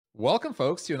Welcome,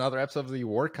 folks, to another episode of the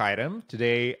Work Item.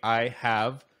 Today, I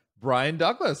have Brian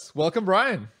Douglas. Welcome,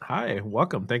 Brian. Hi,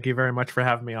 welcome. Thank you very much for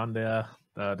having me on the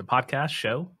podcast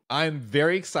show. I'm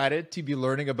very excited to be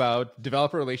learning about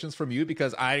developer relations from you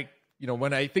because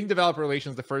when I think developer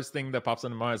relations, the first thing that pops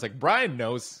into my mind is like, Brian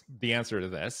knows the answer to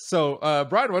this. So,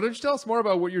 Brian, why don't you tell us more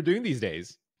about what you're doing these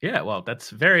days? Yeah, well, that's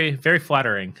very, very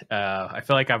flattering. I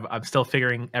feel like I'm still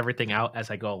figuring everything out as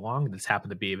I go along. This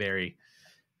happened to be very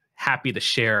happy to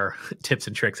share tips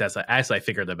and tricks as I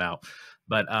figure them out.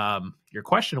 But your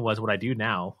question was what I do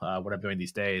now, what I'm doing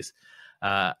these days.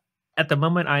 At the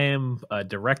moment, I am a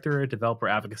Director of Developer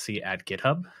Advocacy at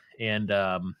GitHub. And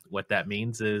what that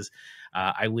means is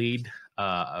I lead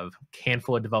a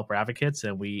handful of developer advocates,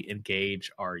 and we engage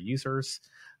our users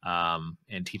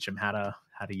and teach them how to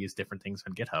use different things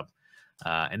on GitHub.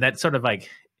 And that's sort of like,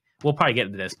 we'll probably get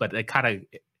into this, but it kind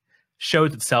of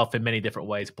shows itself in many different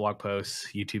ways: blog posts,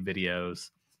 YouTube videos,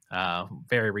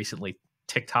 very recently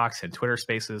TikToks and Twitter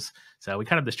Spaces. So we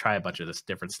kind of just try a bunch of this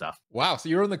different stuff. Wow. So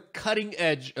you're on the cutting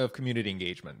edge of community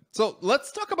engagement. So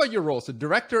let's talk about your role. So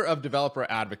Director of Developer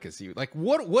Advocacy, like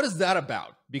what is that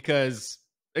about? Because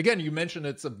again, you mentioned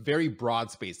it's a very broad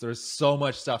space. There's so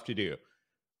much stuff to do.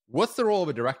 What's the role of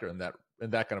a director in that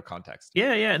kind of context?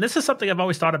 Yeah. And this is something I've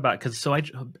always thought about because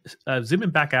zooming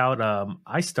back out,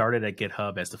 I started at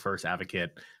GitHub as the first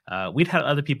advocate. We'd had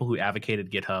other people who advocated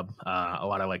GitHub, a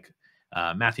lot of like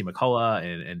Matthew McCullough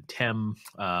and Tim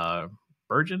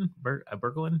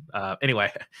Berglund.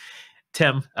 Anyway,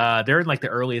 Tim, they're in like the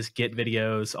earliest Git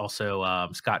videos. Also,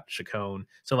 Scott Chacon.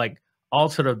 So like all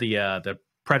sort of the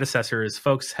predecessors,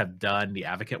 folks have done the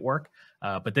advocate work,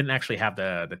 but didn't actually have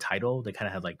the title. They kind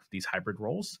of had like these hybrid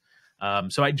roles.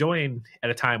 So I joined at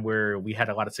a time where we had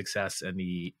a lot of success in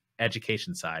the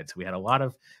education side. So we had a lot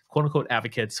of quote unquote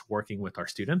advocates working with our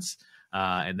students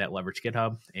and that leveraged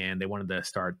GitHub, and they wanted to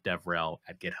start DevRel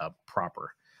at GitHub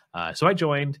proper. So I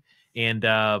joined, and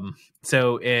I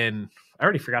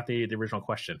already forgot the original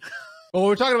question. Well,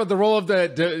 we're talking about the role of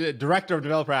the Director of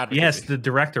Developer Advocacy. Yes, the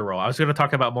director role. I was going to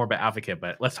talk about more about advocate,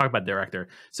 but let's talk about director.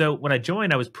 So when I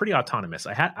joined, I was pretty autonomous.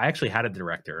 I actually had a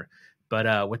director,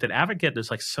 but with an advocate,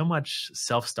 there's like so much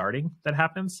self-starting that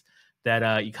happens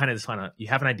that you kind of just you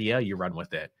have an idea, you run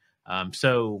with it.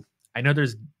 So I know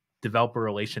there's developer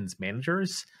relations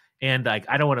managers, and like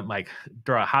I don't want to like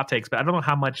throw out hot takes, but I don't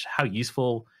know how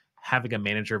useful having a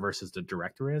manager versus the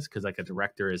director is, because like a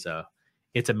director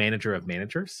it's a manager of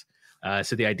managers.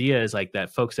 So the idea is like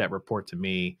that folks that report to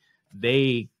me,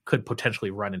 they could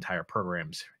potentially run entire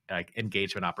programs, like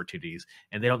engagement opportunities,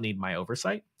 and they don't need my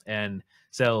oversight. And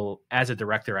so as a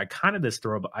director, I kind of just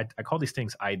I call these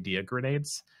things idea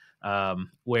grenades,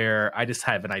 where I just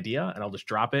have an idea and I'll just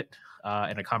drop it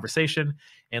in a conversation,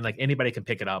 and like anybody can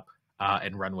pick it up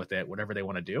and run with it, whatever they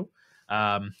want to do.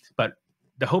 But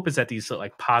the hope is that these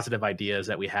like positive ideas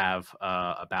that we have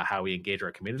about how we engage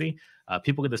our community,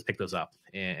 people can just pick those up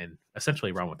and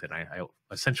essentially run with it. I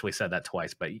essentially said that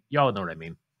twice, but y'all know what I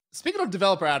mean. Speaking of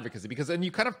developer advocacy, and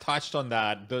you kind of touched on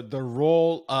that, the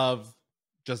role of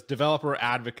just developer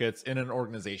advocates in an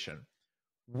organization.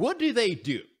 What do they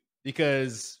do?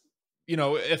 Because,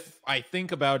 if I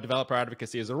think about developer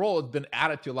advocacy as a role, it's been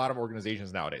added to a lot of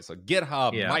organizations nowadays. So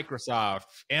GitHub, Microsoft,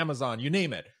 Amazon, you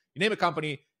name it. You name a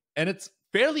company, and it's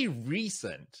fairly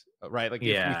recent, right? Like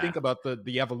if we think about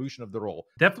the evolution of the role.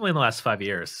 Definitely in the last 5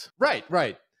 years. Right.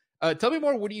 Tell me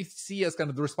more, what do you see as kind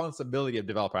of the responsibility of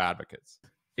developer advocates?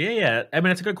 Yeah. I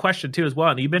mean, it's a good question too as well.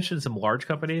 And you mentioned some large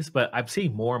companies, but I'm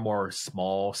seeing more and more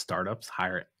small startups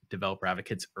hire developer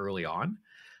advocates early on.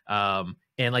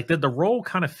 And like the role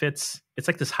kind of fits, it's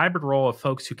like this hybrid role of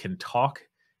folks who can talk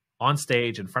on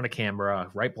stage in front of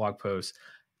camera, write blog posts.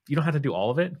 You don't have to do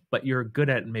all of it, but you're good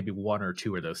at maybe one or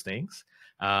two of those things.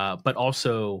 But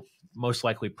also most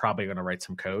likely probably going to write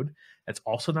some code. That's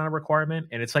also not a requirement.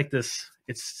 And it's like this,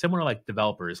 it's similar like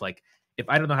developers. Like if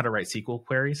I don't know how to write SQL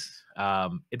queries,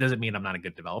 it doesn't mean I'm not a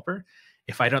good developer.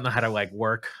 If I don't know how to like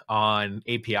work on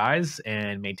APIs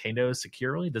and maintain those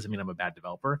securely, it doesn't mean I'm a bad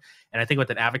developer. And I think with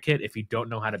an advocate, if you don't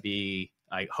know how to be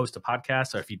like host a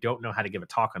podcast, or if you don't know how to give a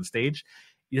talk on stage,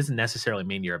 it doesn't necessarily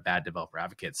mean you're a bad developer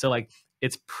advocate. So like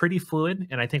it's pretty fluid.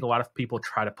 And I think a lot of people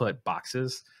try to put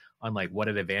boxes on like what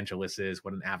an evangelist is,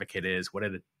 what an advocate is, what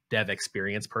a dev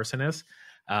experience person is.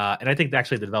 And I think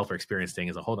actually the developer experience thing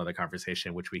is a whole other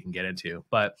conversation, which we can get into.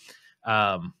 But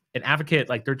an advocate,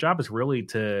 like their job is really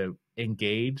to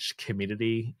engage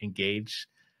community, and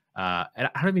I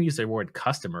don't even use the word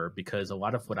customer, because a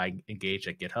lot of what I engage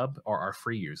at GitHub are our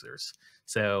free users.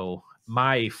 So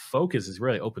my focus is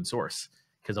really open source,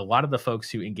 because a lot of the folks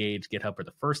who engage GitHub for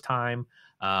the first time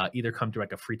either come to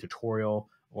like a free tutorial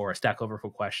or a Stack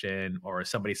Overflow question, or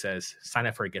somebody says, sign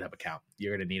up for a GitHub account.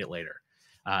 You're going to need it later.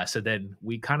 So then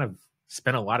we kind of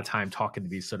spend a lot of time talking to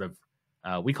these sort of,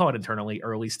 we call it internally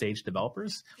early stage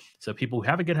developers. So people who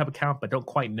have a GitHub account but don't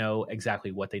quite know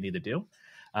exactly what they need to do.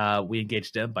 We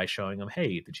engage them by showing them,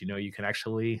 hey, did you know you can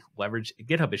actually leverage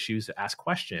GitHub issues to ask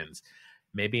questions?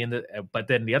 Maybe but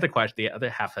then the other question, the other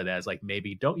half of that is like,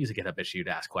 maybe don't use a GitHub issue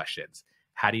to ask questions.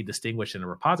 How do you distinguish in a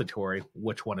repository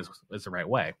which one is the right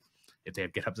way? If they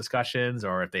have GitHub discussions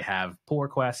or if they have pull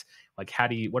requests, like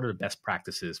what are the best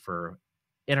practices for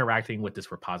interacting with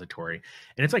this repository?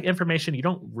 And it's like information you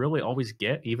don't really always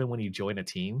get, even when you join a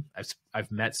team.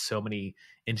 I've met so many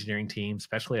engineering teams,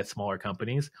 especially at smaller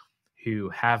companies, who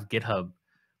have GitHub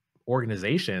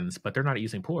organizations, but they're not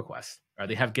using pull requests, or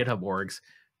they have GitHub orgs,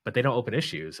 but they don't open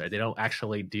issues, or they don't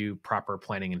actually do proper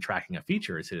planning and tracking of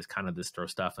features. It is kind of just throw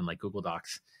stuff in like Google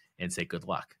Docs and say good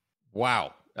luck.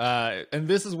 Wow. And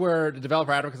this is where the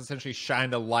developer advocates essentially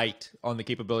shine a light on the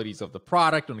capabilities of the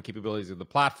product, on the capabilities of the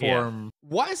platform. Yeah.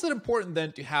 Why is it important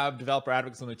then to have developer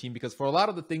advocates on the team? Because for a lot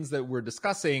of the things that we're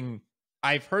discussing,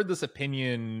 I've heard this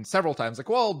opinion several times, like,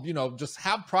 well, just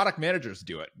have product managers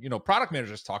do it. Product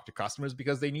managers talk to customers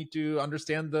because they need to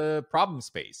understand the problem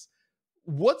space.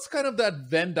 What's kind of that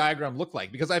Venn diagram look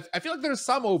like? Because I feel like there's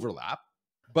some overlap,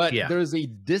 but there's a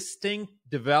distinct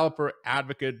developer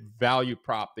advocate value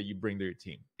prop that you bring to your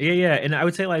team. Yeah. And I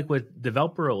would say like with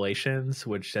developer relations,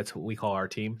 which that's what we call our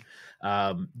team,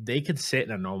 they can sit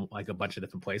in a bunch of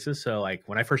different places. So like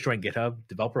when I first joined GitHub,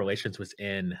 developer relations was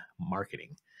in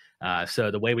marketing.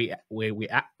 So the way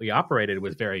we operated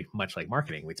was very much like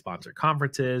marketing. We'd sponsor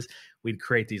conferences. We'd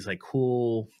create these like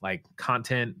cool like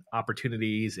content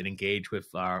opportunities and engage with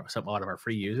a lot of our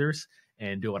free users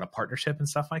and do a lot of partnership and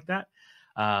stuff like that.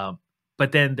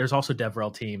 But then there's also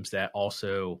DevRel teams that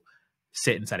also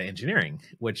sit inside of engineering,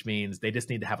 which means they just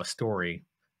need to have a story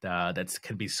that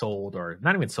can be sold, or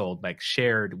not even sold, like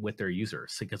shared with their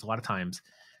users. Because a lot of times,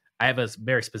 I have a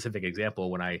very specific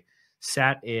example. When I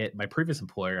sat at my previous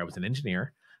employer, I was an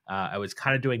engineer. I was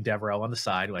kind of doing DevRel on the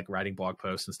side, like writing blog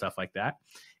posts and stuff like that.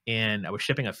 And I was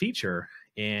shipping a feature,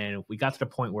 and we got to the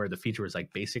point where the feature was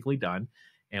like basically done.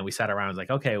 And we sat around and was like,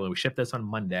 okay, well, we ship this on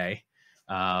Monday.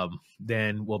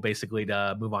 Then we'll basically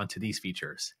move on to these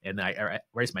features. And I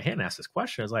raised my hand and asked this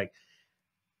question. I was like,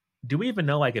 do we even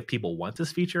know like if people want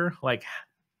this feature? Like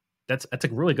that's a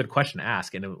really good question to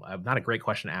ask. And not a great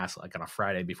question to ask like on a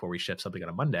Friday before we ship something on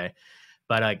a Monday.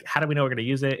 But like, how do we know we're going to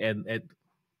use it? And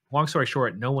long story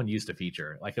short, no one used the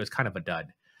feature. Like it was kind of a dud.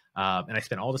 And I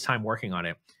spent all this time working on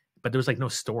it, but there was like no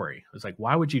story. It was like,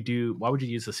 why would you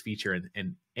use this feature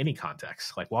in any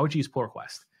context? Like, why would you use pull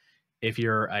request if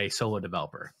you're a solo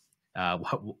developer?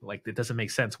 Like it doesn't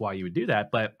make sense why you would do that,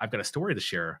 but I've got a story to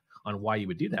share on why you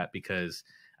would do that, because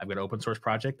I've got an open source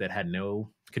project that had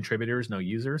no contributors, no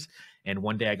users. And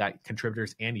one day I got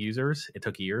contributors and users. It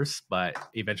took years, but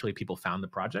eventually people found the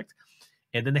project.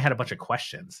 And then they had a bunch of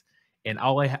questions, and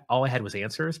all I had was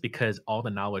answers, because all the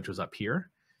knowledge was up here.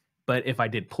 But if I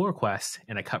did pull requests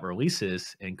and I cut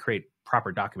releases and create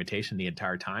proper documentation the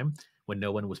entire time when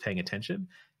no one was paying attention,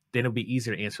 then it would be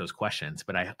easier to answer those questions.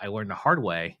 But I learned the hard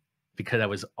way, because I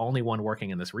was only one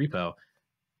working in this repo.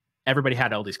 Everybody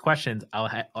had all these questions.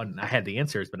 I had the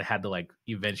answers, but I had to like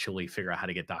eventually figure out how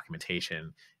to get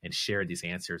documentation and share these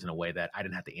answers in a way that I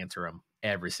didn't have to answer them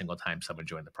every single time someone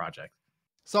joined the project.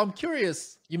 So I'm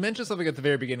curious, you mentioned something at the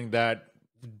very beginning that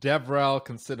DevRel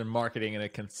can sit in marketing and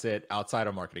it can sit outside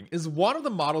of marketing. Is one of the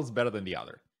models better than the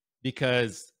other?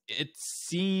 Because it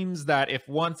seems that if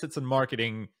one sits in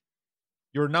marketing,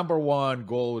 your number one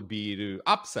goal would be to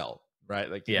upsell, right?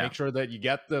 Like to make sure that you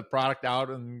get the product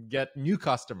out and get new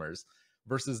customers,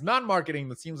 versus non-marketing,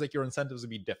 that seems like your incentives would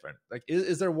be different. Like,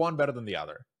 is there one better than the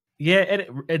other? Yeah,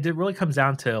 and it really comes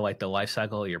down to like the life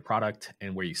cycle of your product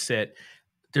and where you sit.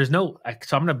 So I'm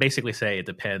going to basically say it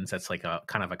depends. That's like a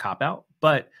kind of a cop out,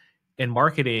 but in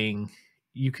marketing,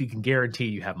 you can guarantee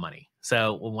you have money.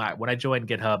 So when I joined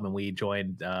GitHub and we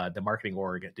joined the marketing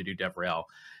org to do DevRel,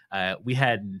 we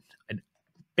had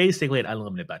basically an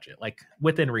unlimited budget, like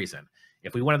within reason.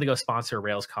 If we wanted to go sponsor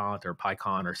RailsConf or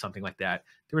PyCon or something like that,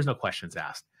 there was no questions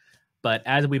asked. But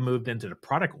as we moved into the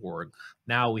product org,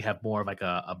 now we have more of like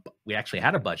we actually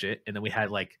had a budget, and then we have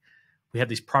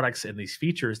these products and these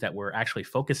features that we're actually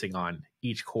focusing on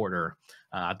each quarter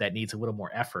that needs a little more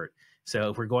effort.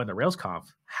 So if we're going to RailsConf,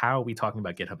 how are we talking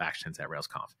about GitHub Actions at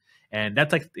RailsConf? And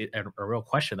that's like a real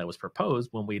question that was proposed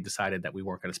when we decided that we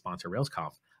weren't going to sponsor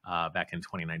RailsConf back in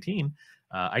 2019,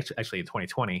 actually in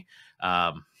 2020.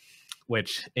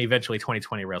 which eventually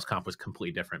 2020 RailsConf was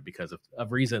completely different because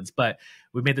of reasons. But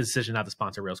we made the decision not to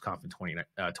sponsor RailsConf in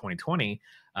 2020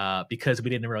 because we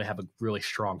didn't really have a really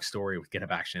strong story with GitHub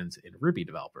Actions in Ruby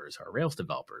developers or Rails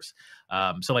developers.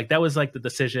 So like that was like the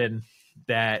decision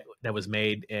that was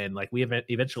made, and like we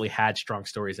eventually had strong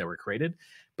stories that were created.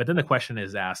 But then the question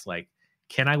is asked, like,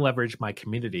 can I leverage my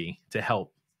community to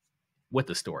help with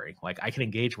the story? Like I can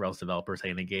engage Rails developers, I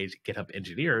can engage GitHub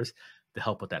engineers to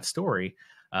help with that story.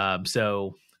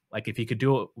 So like if you could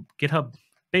do it, GitHub,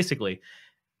 basically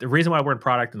the reason why we're in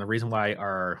product and the reason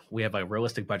why we have a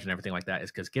realistic budget and everything like that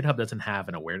is because GitHub doesn't have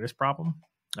an awareness problem.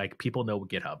 Like people know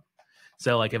GitHub.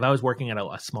 So like if I was working at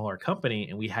a smaller company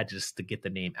and we had just to get the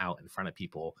name out in front of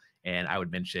people, and I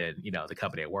would mention, you know, the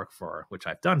company I work for, which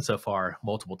I've done so far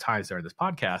multiple times during this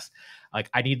podcast, like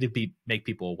I need to make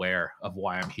people aware of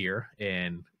why I'm here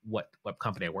and what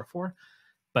company I work for.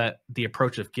 But the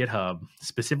approach of GitHub,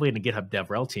 specifically in the GitHub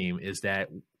DevRel team, is that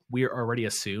we already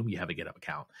assume you have a GitHub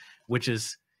account, which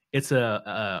is it's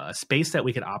a space that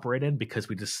we can operate in because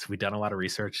we've done a lot of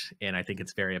research, and I think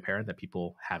it's very apparent that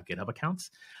people have GitHub accounts,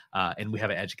 and we have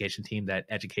an education team that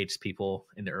educates people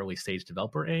in the early stage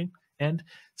developer end.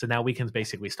 So now we can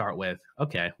basically start with,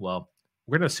 okay, well,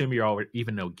 we're going to assume you all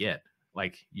even know Git,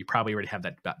 like you probably already have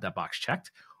that box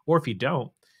checked, or if you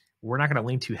don't, we're not going to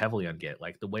lean too heavily on Git.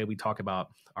 Like the way we talk about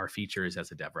our features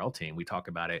as a DevRel team, we talk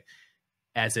about it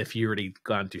as if you already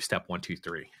gone through step 1, 2,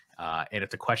 3. And if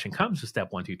the question comes to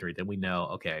step 1, 2, 3, then we know,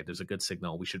 okay, there's a good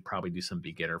signal. We should probably do some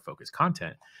beginner focused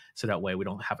content. So that way we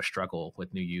don't have a struggle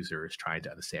with new users trying to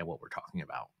understand what we're talking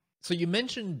about. So you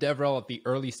mentioned DevRel at the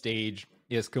early stage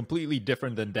is completely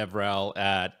different than DevRel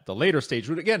at the later stage.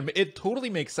 But again, it totally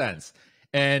makes sense.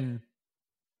 And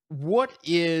what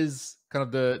is kind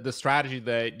of the strategy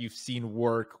that you've seen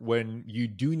work when you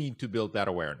do need to build that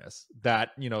awareness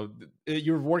that, you know,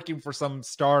 you're working for some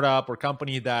startup or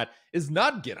company that is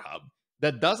not GitHub,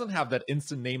 that doesn't have that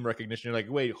instant name recognition? You're like,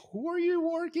 wait, who are you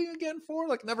working again for?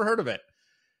 Like, never heard of it.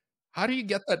 How do you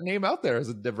get that name out there as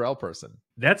a DevRel person?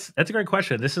 That's a great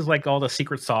question. This is like all the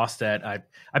secret sauce that I've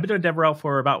been doing DevRel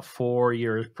for about 4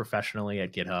 years professionally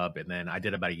at GitHub, and then I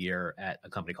did about a year at a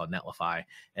company called Netlify.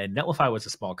 And Netlify was a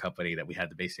small company that we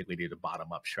had to basically do the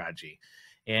bottom-up strategy.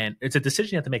 And it's a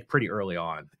decision you have to make pretty early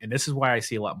on. And this is why I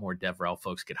see a lot more DevRel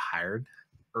folks get hired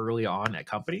early on at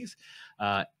companies,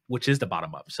 which is the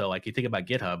bottom-up. So like you think about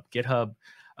GitHub,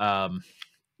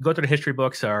 go through the history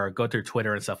books or go through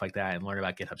Twitter and stuff like that and learn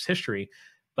about GitHub's history.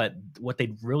 But what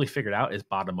they really figured out is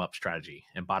bottom-up strategy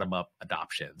and bottom-up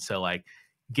adoption. So like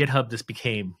GitHub just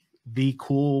became the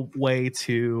cool way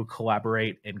to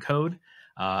collaborate and code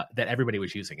that everybody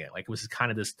was using it. Like it was kind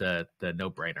of just the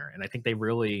no-brainer. And I think they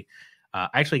really, I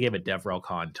actually gave a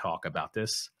DevRelCon talk about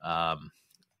this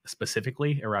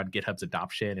specifically around GitHub's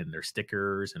adoption and their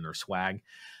stickers and their swag.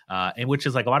 And which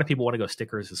is like a lot of people want to go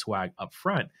stickers and swag up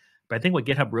front. But I think what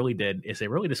GitHub really did is they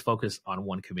really just focused on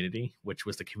one community, which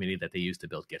was the community that they used to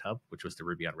build GitHub, which was the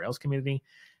Ruby on Rails community.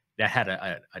 That had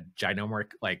a ginormous,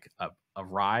 like a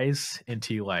rise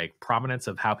into like prominence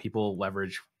of how people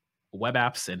leverage web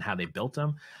apps and how they built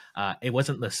them. It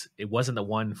wasn't the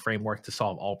one framework to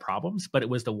solve all problems, but it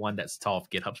was the one that solved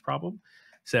GitHub's problem.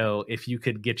 So if you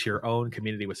could get your own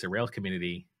community with the Rails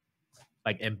community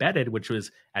like embedded, which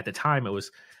was at the time, it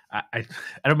was, I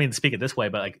don't mean to speak it this way,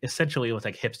 but like essentially it was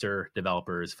like hipster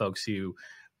developers, folks who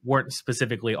weren't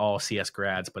specifically all CS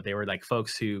grads, but they were like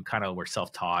folks who kind of were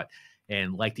self-taught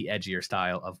and liked the edgier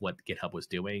style of what GitHub was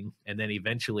doing. And then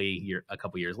eventually a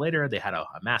couple years later, they had a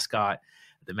mascot.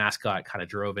 The mascot kind of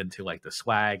drove into like the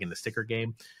swag and the sticker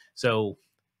game. So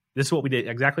this is what we did,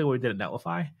 exactly what we did at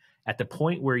Netlify. At the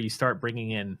point where you start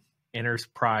bringing in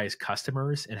enterprise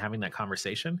customers and having that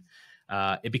conversation,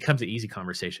 it becomes an easy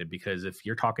conversation, because if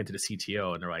you're talking to the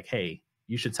CTO and they're like, hey,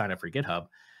 you should sign up for GitHub.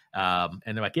 And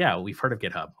they're like, yeah, we've heard of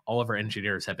GitHub. All of our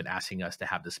engineers have been asking us to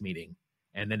have this meeting.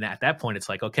 And then at that point, it's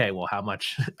like, okay, well, how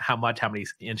many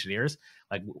engineers?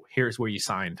 Like, here's where you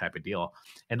sign type of deal.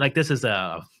 And like, this is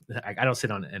I don't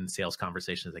sit in sales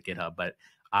conversations at GitHub, but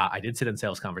I did sit in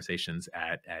sales conversations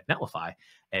at Netlify.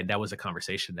 And that was a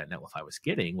conversation that Netlify was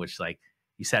getting, which like,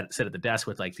 you sit at the desk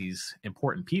with like these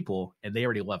important people, and they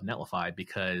already love Netlify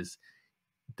because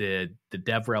the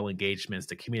DevRel engagements,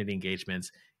 the community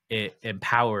engagements, it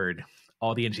empowered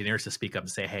all the engineers to speak up and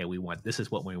say, hey, this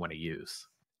is what we want to use.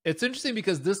 It's interesting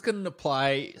because this can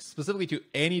apply specifically to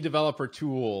any developer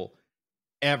tool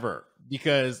ever,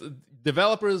 because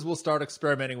developers will start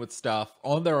experimenting with stuff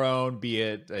on their own, be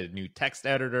it a new text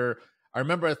editor. I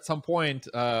remember at some point,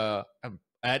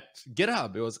 at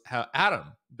GitHub, it was Adam,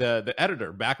 the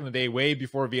editor back in the day, way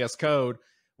before VS Code,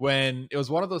 when it was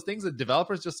one of those things that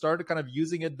developers just started kind of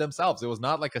using it themselves. It was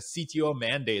not like a CTO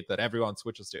mandate that everyone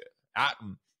switches to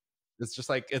Atom. It's just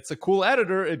like, it's a cool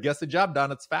editor. It gets the job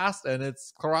done. It's fast and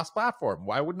it's cross-platform.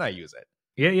 Why wouldn't I use it?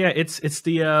 Yeah. It's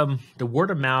the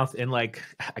word of mouth, and like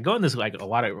I go in this like a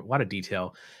lot of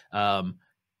detail.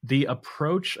 The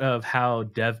approach of how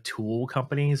dev tool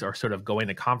companies are sort of going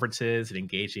to conferences and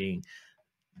engaging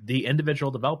the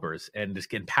individual developers and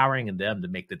just empowering them to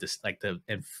make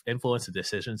influence the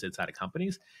decisions inside of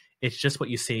companies. It's just what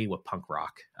you see with punk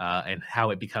rock, and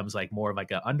how it becomes like more of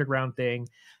like an underground thing,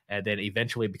 and then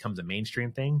eventually becomes a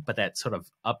mainstream thing. But that sort of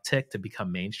uptick to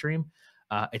become mainstream,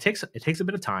 it takes a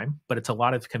bit of time, but it's a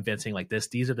lot of convincing. Like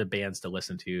these are the bands to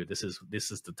listen to. This is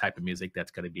the type of music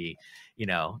that's going to be,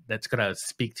 that's going to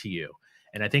speak to you.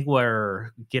 And I think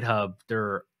where GitHub,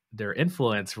 their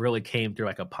influence really came through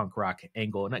like a punk rock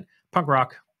angle, and like punk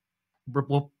rock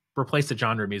will replace the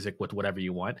genre of music with whatever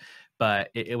you want, but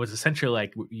it was essentially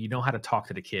like, you know how to talk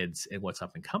to the kids and what's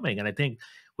up and coming. And I think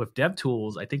with dev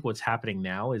tools, I think what's happening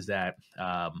now is that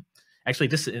actually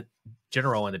just in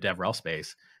general in the DevRel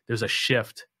space, there's a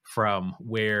shift from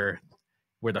where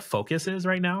the focus is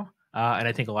right now. And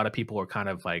I think a lot of people are kind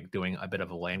of like doing a bit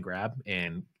of a land grab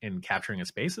and capturing in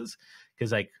spaces,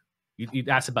 because like you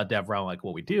asked about DevRel, like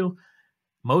what we do.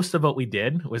 Most of what we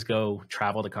did was go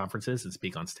travel to conferences and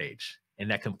speak on stage.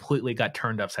 And that completely got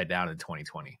turned upside down in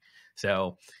 2020.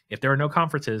 So if there are no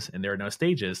conferences and there are no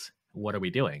stages, what are we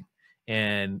doing?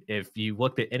 And if you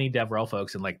looked at any DevRel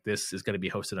folks, and like this is going to be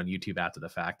hosted on YouTube after the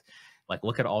fact, like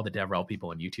look at all the DevRel people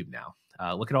on YouTube now.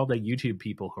 Look at all the YouTube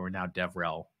people who are now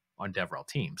DevRel on DevRel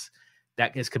teams.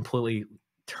 That has completely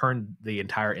turned the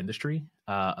entire industry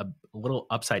a little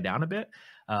upside down a bit,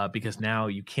 because now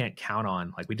you can't count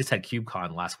on, like we just had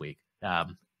KubeCon last week.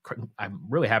 I'm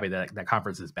really happy that that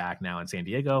conference is back now in San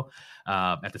Diego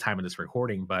at the time of this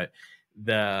recording, but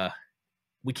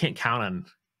we can't count on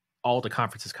all the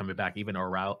conferences coming back. Even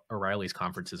O'Reilly's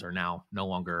conferences are now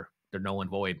they're null and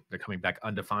void. They're coming back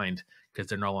undefined because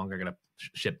they're no longer going to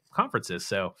ship conferences.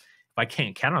 So if I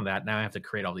can't count on that, now I have to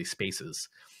create all these spaces.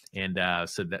 And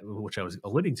so that, which I was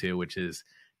alluding to, which is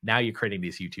now you're creating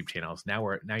these YouTube channels.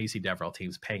 Now you see DevRel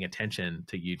teams paying attention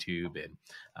to YouTube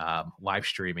and live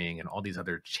streaming and all these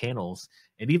other channels,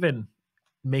 and even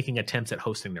making attempts at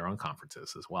hosting their own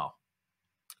conferences as well,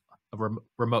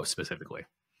 remote specifically.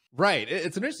 Right.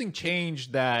 It's an interesting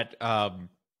change that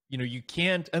you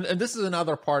can't, and this is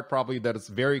another part probably that is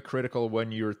very critical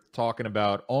when you're talking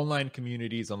about online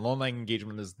communities and online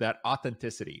engagement, is that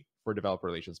authenticity for developer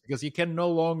relations, because you can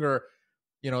no longer,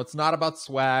 it's not about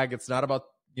swag, it's not about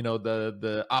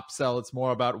the upsell, it's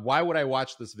more about, why would I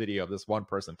watch this video of this one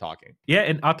person talking? Yeah,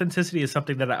 and authenticity is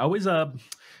something that I always a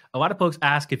lot of folks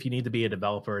ask if you need to be a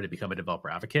developer to become a developer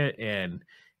advocate, and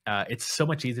it's so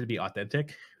much easier to be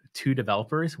authentic to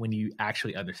developers when you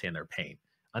actually understand their pain.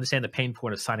 Understand the pain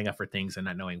point of signing up for things and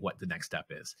not knowing what the next step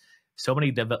is. So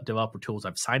many developer tools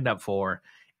I've signed up for,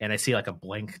 and I see like a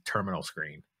blank terminal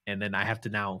screen, and then I have to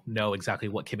now know exactly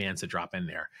what commands to drop in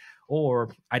there.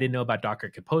 Or I didn't know about Docker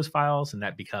Compose files, and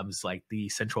that becomes like the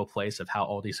central place of how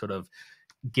all these sort of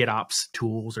GitOps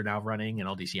tools are now running and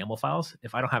all these YAML files.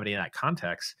 If I don't have any of that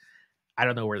context, I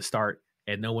don't know where to start,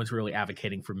 and no one's really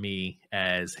advocating for me,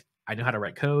 as I know how to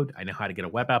write code, I know how to get a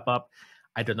web app up,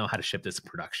 I don't know how to ship this in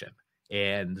production.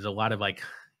 And there's a lot of like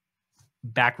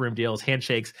backroom deals,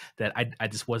 handshakes that I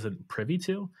just wasn't privy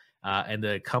to. And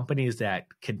the companies that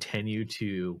continue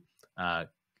to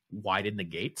widen the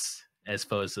gates, as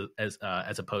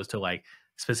opposed to like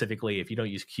specifically, if you don't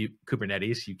use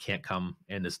Kubernetes, you can't come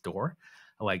in this door.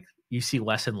 Like you see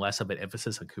less and less of an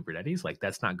emphasis on Kubernetes. Like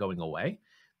that's not going away,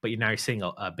 but you're seeing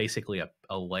basically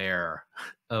a layer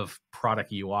of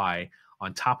product UI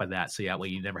on top of that. So that way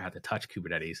you never have to touch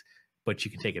Kubernetes, but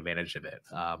you can take advantage of it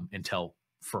until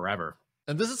forever.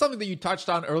 And this is something that you touched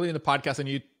on early in the podcast, and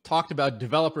you talked about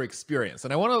developer experience.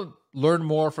 And I want to learn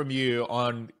more from you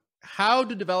on how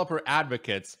do developer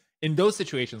advocates in those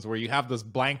situations where you have this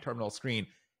blank terminal screen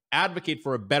advocate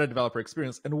for a better developer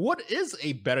experience, and what is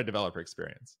a better developer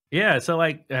experience? Yeah, so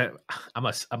like I'm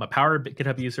a power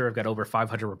GitHub user. I've got over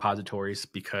 500 repositories,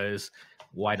 because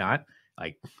why not?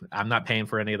 Like I'm not paying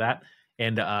for any of that.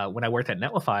 And when I worked at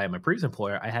Netlify, my previous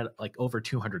employer, I had like over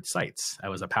 200 sites. I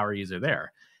was a power user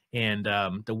there. And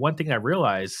the one thing I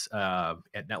realized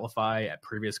at Netlify, at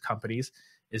previous companies,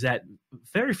 is that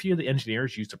very few of the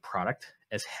engineers use the product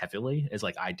as heavily as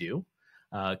like I do,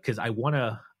 because I want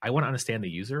to understand the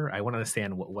user. I want to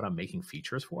understand what I'm making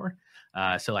features for.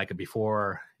 So like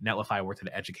before Netlify, I worked at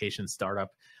an education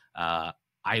startup.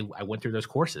 I went through those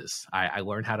courses. I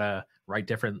learned how to write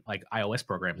different like iOS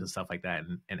programs and stuff like that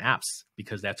and apps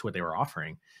because that's what they were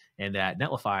offering. And at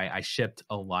Netlify, I shipped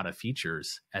a lot of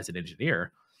features as an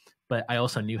engineer, but I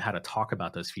also knew how to talk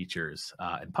about those features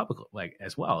in public, like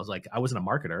as well. It's like I wasn't a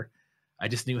marketer. I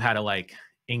just knew how to like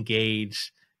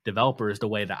engage developers the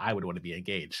way that I would want to be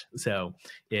engaged. So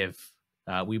if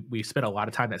we spent a lot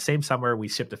of time that same summer, we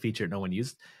shipped a feature no one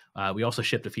used. We also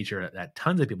shipped a feature that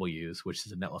tons of people use, which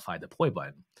is a Netlify deploy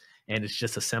button. And it's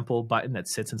just a simple button that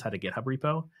sits inside a GitHub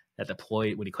repo that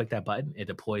when you click that button, it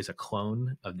deploys a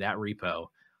clone of that repo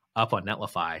up on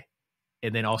Netlify,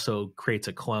 and then also creates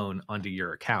a clone under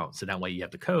your account. So that way you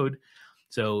have the code.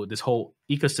 So this whole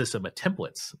ecosystem of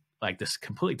templates, like this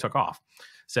completely took off.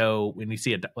 So when you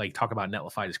see it, like talk about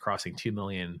Netlify is crossing 2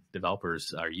 million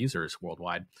developers or users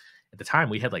worldwide. At the time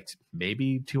we had like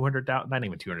maybe 200,000, not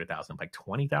even 200,000, like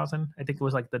 20,000, I think it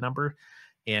was like the number.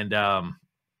 And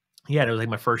yeah, it was like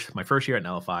my first year at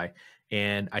Netlify.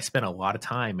 And I spent a lot of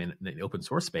time in the open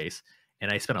source space.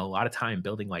 And I spent a lot of time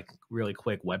building like really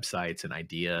quick websites and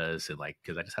ideas, and like,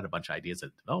 cause I just had a bunch of ideas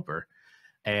as a developer,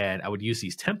 and I would use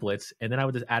these templates, and then I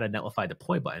would just add a Netlify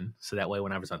deploy button. So that way,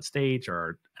 when I was on stage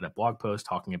or at a blog post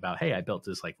talking about, hey, I built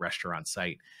this like restaurant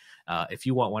site. If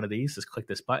you want one of these, just click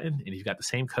this button, and you've got the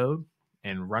same code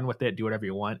and run with it, do whatever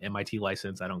you want. MIT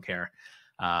license, I don't care.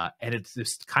 And it's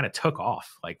just kind of took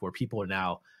off, like where people are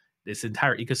now, this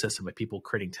entire ecosystem of people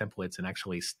creating templates, and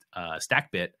actually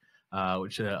StackBit,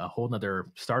 which is a whole nother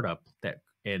startup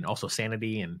and also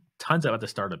Sanity and tons of other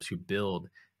startups who build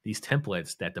these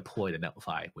templates that deploy to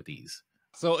Netlify with ease.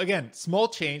 So again, small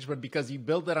change, but because you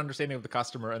build that understanding of the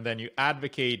customer, and then you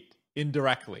advocate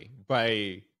indirectly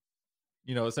by,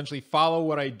 essentially follow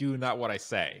what I do, not what I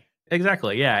say.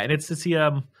 Exactly. Yeah. And it's to see,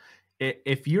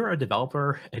 if you're a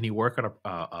developer and you work on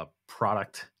a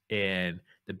product, and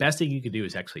the best thing you can do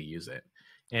is actually use it.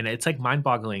 And it's like mind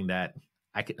boggling that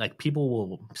people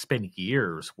will spend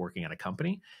years working at a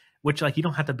company, which like you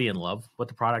don't have to be in love with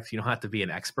the product. You don't have to be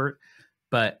an expert,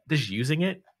 but just using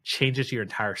it changes your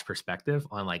entire perspective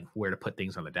on like where to put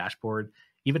things on the dashboard,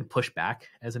 even push back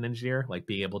as an engineer, like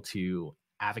being able to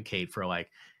advocate for like,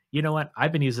 you know what,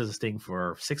 I've been using this thing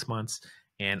for 6 months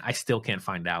and I still can't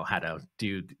find out how to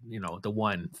do, the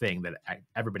one thing that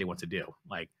everybody wants to do.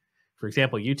 Like, for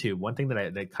example, YouTube, one thing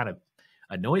that kind of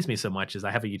annoys me so much is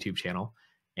I have a YouTube channel.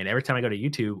 And every time I go to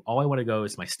YouTube, all I want to go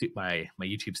is my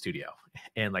YouTube studio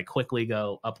and like quickly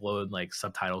go upload like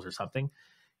subtitles or something.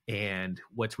 And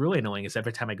what's really annoying is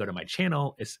every time I go to my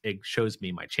channel, it shows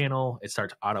me my channel. It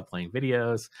starts auto playing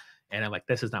videos. And I'm like,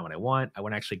 this is not what I want. I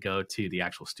want to actually go to the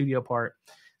actual studio part.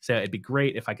 So it'd be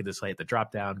great if I could just hit the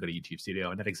drop down, go to YouTube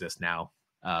Studio, and that exists now.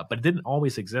 But it didn't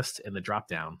always exist in the drop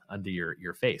down under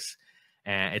your face.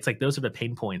 And it's like those are the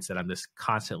pain points that I'm just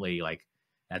constantly like,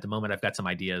 at the moment, I've got some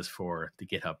ideas for the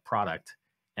GitHub product,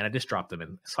 and I just drop them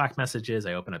in Slack messages.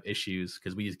 I open up issues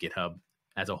because we use GitHub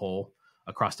as a whole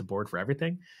across the board for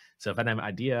everything. So if I have an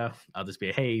idea, I'll just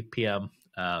be, hey, PM,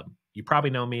 you probably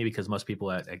know me because most people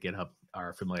at GitHub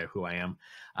are familiar with who I am,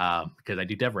 because I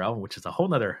do DevRel, which is a whole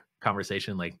nother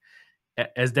conversation. Like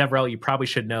as DevRel, you probably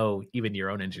should know even your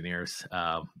own engineers,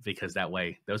 because that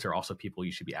way, those are also people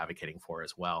you should be advocating for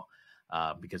as well,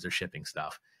 because they're shipping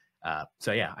stuff.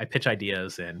 So yeah, I pitch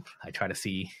ideas and I try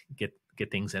to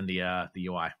get things in the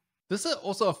UI. This is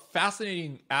also a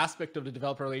fascinating aspect of the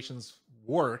developer relations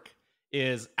work,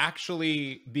 is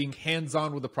actually being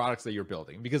hands-on with the products that you're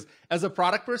building. Because as a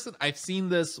product person, I've seen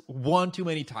this one too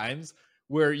many times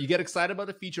where you get excited about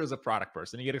a feature as a product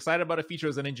person, you get excited about a feature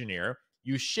as an engineer,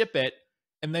 you ship it,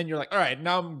 and then you're like, all right,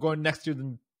 now I'm going next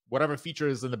to whatever feature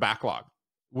is in the backlog,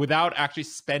 without actually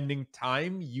spending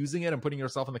time using it and putting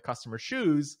yourself in the customer's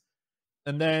shoes.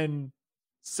 And then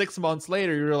 6 months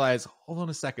later, you realize, hold on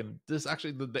a second, this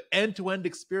actually, the end-to-end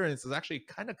experience is actually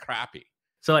kind of crappy.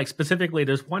 So like specifically,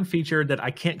 there's one feature that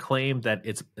I can't claim that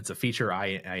it's a feature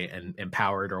I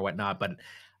empowered or whatnot, but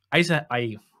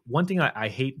one thing I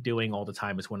hate doing all the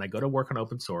time is when I go to work on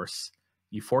open source,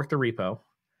 you fork the repo,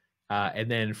 and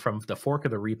then from the fork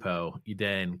of the repo, you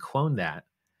then clone that.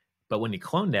 But when you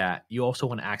clone that, you also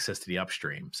want access to the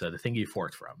upstream, so the thing you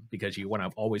forked from, because you want to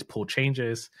always pull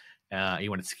changes. You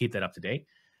want to keep that up to date.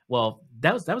 Well,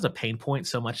 that was a pain point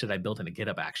so much that I built in a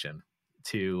GitHub action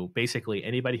to basically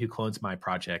anybody who clones my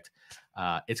project,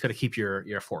 it's going to keep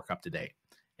your fork up to date.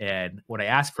 And what I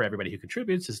ask for everybody who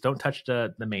contributes is don't touch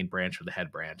the main branch or the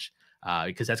head branch,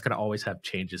 because that's going to always have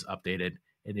changes updated,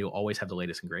 and you'll always have the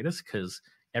latest and greatest, because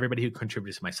everybody who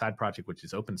contributes to my side project, which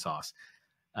is open source,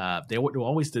 they will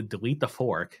always delete the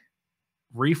fork,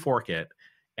 refork it,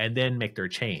 and then make their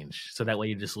change. So that way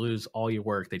you just lose all your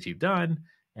work that you've done,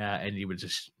 and you would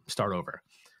just start over.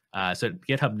 So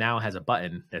GitHub now has a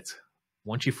button that's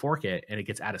once you fork it and it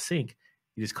gets out of sync,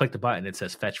 you just click the button. It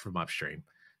says fetch from upstream.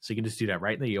 So you can just do that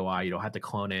right in the UI. You don't have to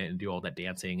clone it and do all that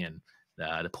dancing and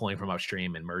the pulling from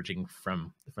upstream and merging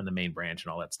from the main branch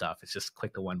and all that stuff. It's just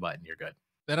click the one button, you're good.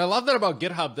 And I love that about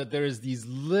GitHub, that there's these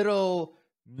little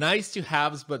nice to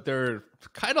haves, but they're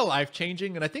kind of life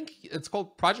changing. And I think it's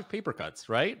called project paper cuts,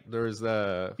 right? There's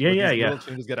little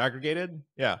changes get aggregated.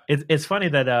 Yeah, it's funny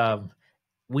that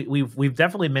we've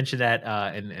definitely mentioned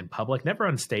that in public, never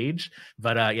on stage,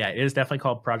 but yeah, it is definitely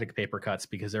called project paper cuts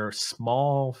because there are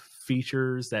small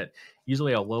features that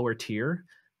usually a lower tier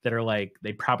that are like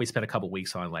they probably spent a couple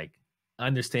weeks on, like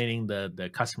understanding the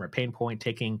customer pain point,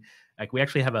 taking like we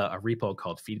actually have a repo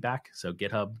called feedback. So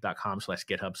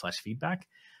github.com/github/feedback.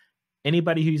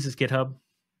 Anybody who uses GitHub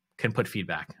can put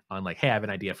feedback on like, hey, I have an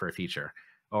idea for a feature,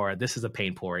 or this is a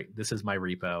pain point. This is my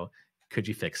repo. Could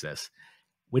you fix this?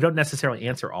 We don't necessarily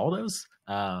answer all those,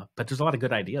 but there's a lot of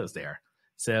good ideas there.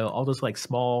 So all those like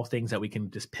small things that we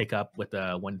can just pick up with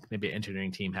when maybe an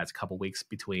engineering team has a couple weeks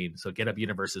between. So GitHub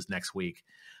Universe is next week.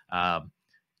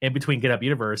 In between GitHub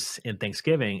Universe and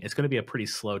Thanksgiving, it's going to be a pretty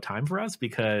slow time for us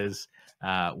because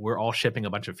we're all shipping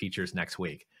a bunch of features next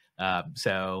week.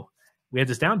 So we have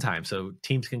this downtime. So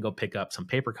teams can go pick up some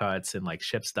paper cuts and like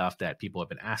ship stuff that people have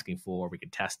been asking for. We can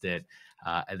test it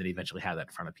and then eventually have that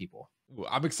in front of people.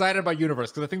 I'm excited about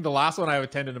Universe because I think the last one I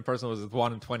attended in person was the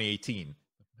one in 2018.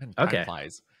 Man, time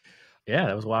flies. Yeah,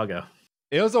 that was a while ago.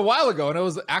 It was a while ago, and it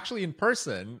was actually in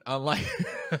person, unlike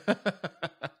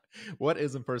what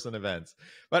is in-person events.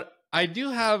 But I do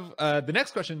have the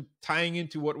next question tying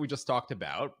into what we just talked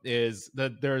about is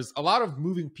that there's a lot of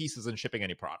moving pieces in shipping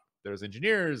any product. There's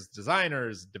engineers,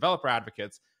 designers, developer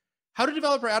advocates. How do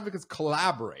developer advocates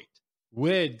collaborate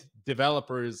with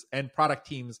developers and product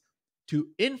teams to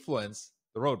influence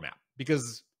the roadmap?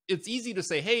 Because it's easy to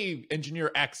say, hey,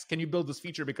 engineer X, can you build this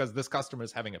feature because this customer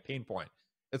is having a pain point?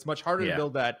 It's much harder to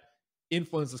build that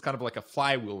influence is kind of like a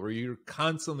flywheel where you're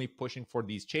constantly pushing for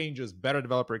these changes, better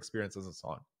developer experiences, and so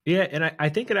on. Yeah, and I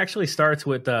think it actually starts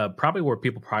with probably where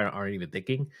people probably aren't even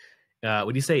thinking.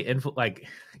 When you say like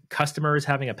customers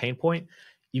having a pain point,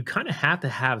 you kind of have to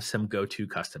have some go-to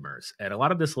customers. And a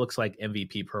lot of this looks like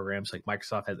MVP programs, like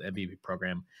Microsoft has an MVP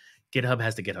program. GitHub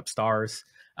has the GitHub stars.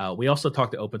 We also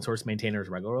talk to open source maintainers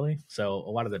regularly. So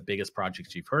a lot of the biggest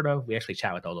projects you've heard of, we actually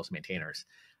chat with all those maintainers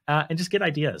and just get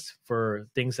ideas for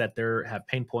things that they have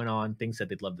pain point on, things that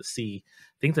they'd love to see,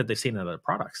 things that they've seen in other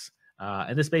products.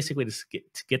 And this basically just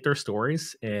get their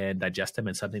stories and digest them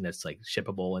in something that's like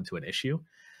shippable into an issue.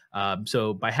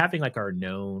 So by having like our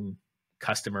known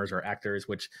customers or actors,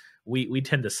 which we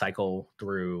tend to cycle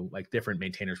through like different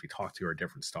maintainers we talk to or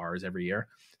different stars every year.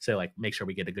 So like make sure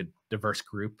we get a good diverse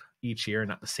group each year,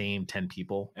 not the same 10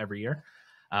 people every year.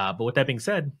 But with that being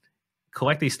said,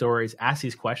 collect these stories, ask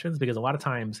these questions, because a lot of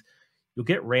times you'll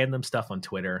get random stuff on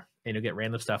Twitter and you'll get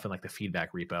random stuff in like the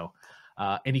feedback repo.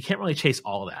 And you can't really chase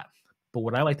all of that. But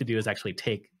what I like to do is actually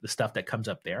take the stuff that comes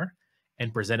up there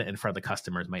and present it in front of the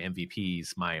customers, my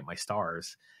MVPs, my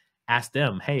stars, ask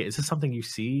them, hey, is this something you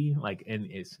see? Like, and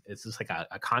is this like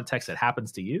a context that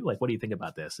happens to you? Like, what do you think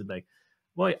about this? And like,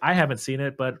 well, I haven't seen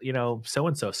it, but you know,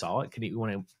 so-and-so saw it. Can you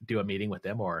want to do a meeting with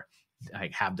them or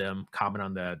like have them comment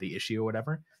on the issue or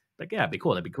whatever? Like, yeah, it'd be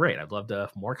cool. That'd be great. I'd love to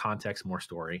more context, more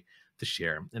story to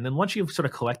share. And then once you've sort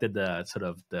of collected the sort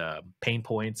of the pain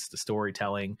points, the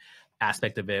storytelling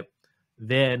aspect of it,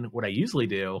 then what I usually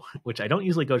do, which I don't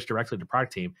usually go directly to the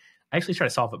product team, I actually try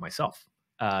to solve it myself.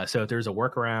 So if there's a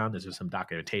workaround, there's some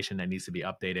documentation that needs to be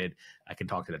updated, I can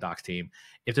talk to the docs team.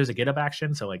 If there's a GitHub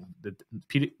action, so like the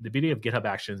beauty of GitHub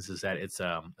Actions is that it's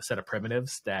a set of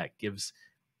primitives that gives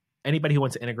anybody who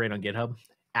wants to integrate on GitHub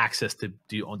access to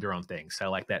do on their own thing. So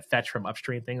like that fetch from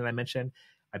upstream thing that I mentioned,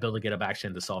 I built a GitHub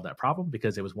action to solve that problem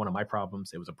because it was one of my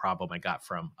problems. It was a problem I got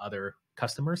from other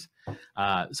customers.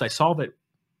 So I solve it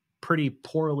pretty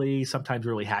poorly, sometimes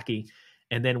really hacky.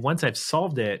 And then once I've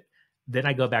solved it, then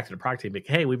I go back to the product team, like,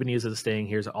 hey, we've been using this thing.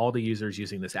 Here's all the users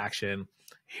using this action.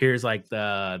 Here's like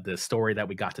the story that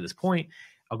we got to this point.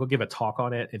 I'll go give a talk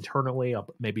on it internally.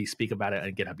 I'll maybe speak about it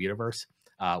in GitHub Universe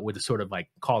with the sort of like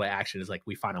call to action is like,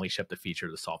 we finally shipped a feature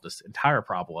to solve this entire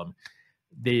problem.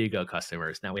 There you go,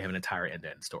 customers. Now we have an entire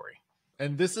end-to-end story.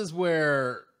 And this is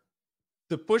where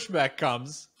the pushback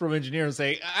comes from engineers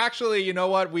saying, actually, you know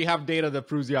what? We have data that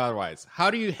proves you otherwise.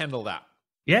 How do you handle that?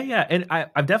 Yeah. And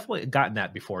I've definitely gotten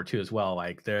that before too, as well.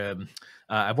 Like I'm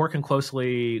working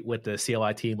closely with the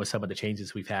CLI team with some of the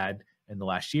changes we've had in the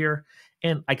last year.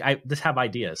 And like, I just have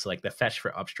ideas like the fetch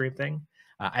for upstream thing.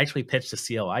 I actually pitched the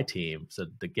CLI team, so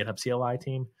the GitHub CLI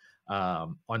team,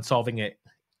 on solving it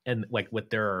and like with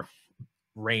their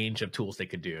range of tools they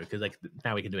could do, because like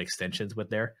now we can do extensions with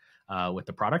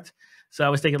the product. So I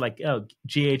was thinking like, oh,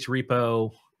 GH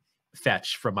repo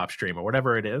fetch from upstream or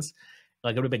whatever it is.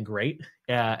 Like it would have been great.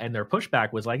 And their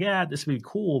pushback was like, yeah, this would be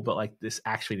cool, but like this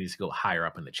actually needs to go higher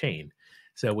up in the chain.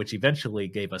 So which eventually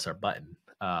gave us our button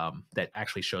that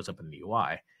actually shows up in the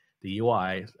UI. The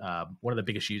UI, one of the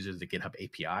biggest users of the GitHub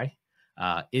API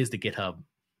is the GitHub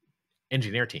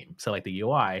engineer team. So like the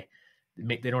UI,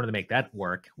 in order to make that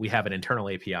work, we have an internal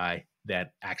API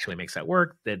that actually makes that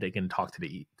work, that they can talk to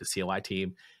the CLI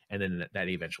team, and then that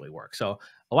eventually works. So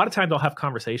a lot of times I'll have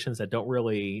conversations that don't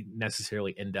really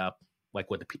necessarily end up like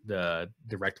with the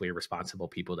directly responsible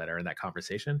people that are in that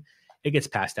conversation. It gets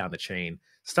passed down the chain.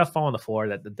 Stuff fall on the floor.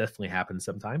 That definitely happens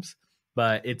sometimes.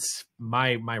 But it's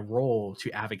my role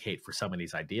to advocate for some of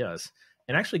these ideas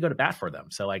and actually go to bat for them.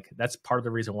 So like that's part of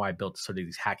the reason why I built sort of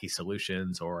these hacky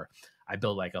solutions, or I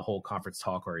built like a whole conference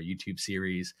talk or a YouTube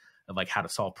series of like how to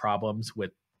solve problems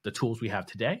with the tools we have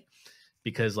today.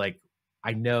 Because like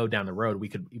I know down the road we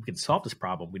could solve this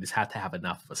problem. We just have to have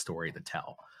enough of a story to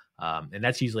tell. And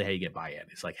that's usually how you get buy-in.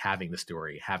 It's like having the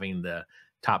story, having the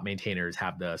top maintainers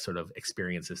have the sort of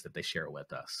experiences that they share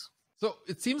with us. So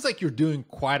it seems like you're doing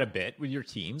quite a bit with your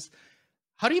teams.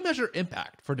 How do you measure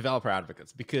impact for developer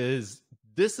advocates? Because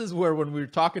this is where when we're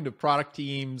talking to product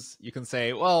teams, you can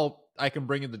say, well, I can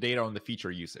bring in the data on the feature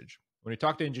usage. When you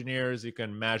talk to engineers, you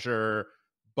can measure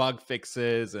bug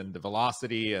fixes and the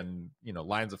velocity and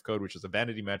lines of code, which is a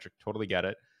vanity metric. Totally get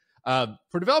it.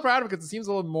 For developer advocates, it seems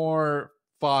a little more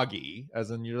foggy, as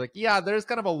in you're like, yeah, there's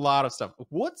kind of a lot of stuff.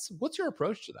 What's your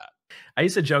approach to that? I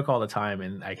used to joke all the time,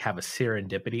 and I have a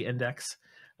serendipity index.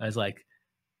 I was like,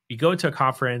 you go to a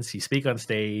conference, you speak on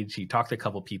stage, you talk to a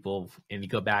couple people, and you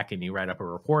go back and you write up a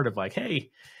report of like, hey,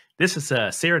 this is a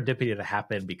serendipity that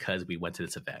happened because we went to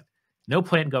this event. No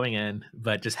plan going in,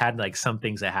 but just had like some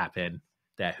things that happened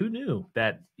that who knew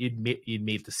that you'd meet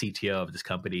the CTO of this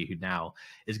company who now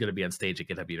is going to be on stage at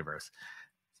GitHub Universe.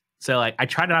 So like I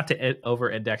try not to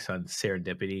over-index on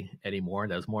serendipity anymore.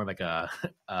 That was more like a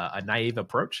naive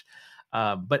approach.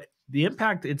 But the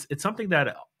impact, it's something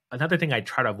that another thing I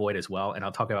try to avoid as well, and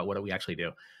I'll talk about what we actually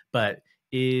do, but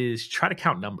is try to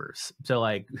count numbers. So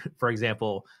like, for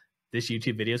example, this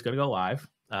YouTube video is going to go live.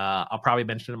 I'll probably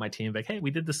mention to my team, like, hey, I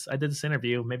did this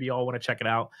interview. Maybe you all want to check it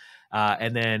out.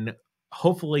 And then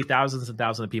hopefully thousands and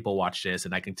thousands of people watch this,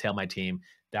 and I can tell my team,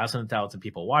 thousands and thousands of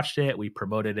people watched it. We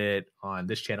promoted it on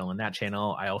this channel and that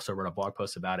channel. I also wrote a blog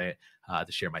post about it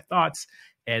to share my thoughts.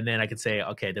 And then I could say,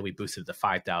 okay, then we boosted it to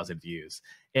 5,000 views.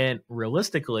 And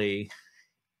realistically,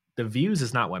 the views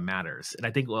is not what matters. And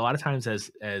I think a lot of times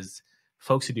as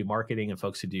folks who do marketing and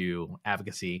folks who do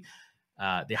advocacy,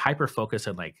 they hyper focus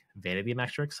on like vanity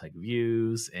metrics, like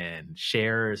views and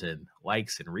shares and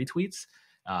likes and retweets,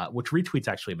 which retweets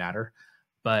actually matter.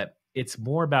 But it's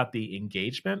more about the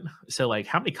engagement. So like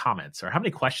how many comments or how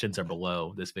many questions are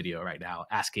below this video right now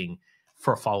asking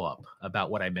for a follow-up about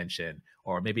what I mentioned,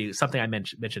 or maybe something I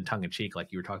mentioned tongue in cheek,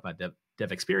 like you were talking about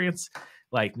dev experience.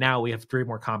 Like now we have 3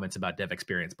 more comments about dev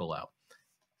experience below.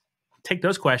 Take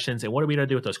those questions, and what are we going to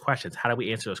do with those questions? How do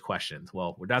we answer those questions?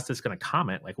 Well, we're not just going to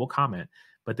comment, like we'll comment,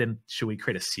 but then should we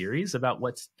create a series about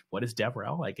what is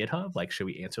DevRel, like GitHub? Like, should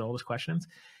we answer all those questions?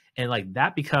 And like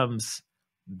that becomes,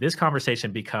 this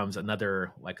conversation becomes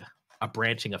another, like a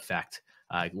branching effect,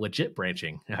 legit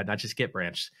branching, not just get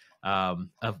branched,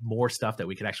 of more stuff that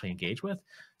we could actually engage with.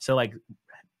 So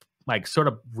like sort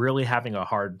of really having a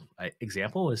hard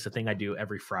example is the thing I do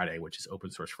every Friday, which is Open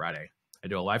Source Friday. I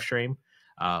do a live stream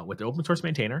with the open source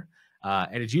maintainer.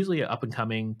 And it's usually an up and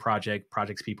coming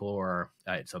projects people, or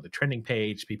it's on the trending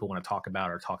page, people want to talk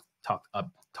about or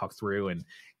talk through and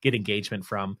get engagement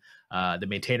from. The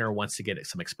maintainer wants to get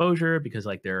some exposure because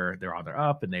like they're on their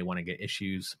up and they want to get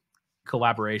issues,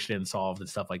 collaboration solved and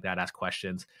stuff like that, ask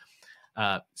questions.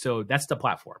 So that's the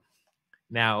platform.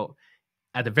 Now,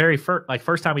 at the very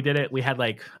first time we did it, we had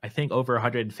like, I think over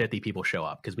 150 people show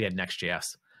up because we had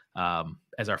Next.js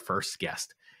as our first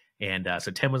guest. And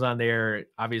so Tim was on there.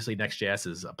 Obviously, Next.js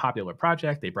is a popular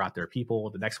project. They brought their people.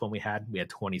 The next one we had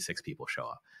 26 people show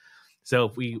up. So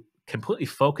if we completely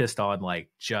focused on like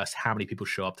just how many people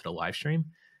show up to the live stream,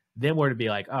 then we're to be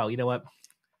like, oh, you know what?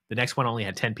 The next one only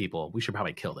had 10 people. We should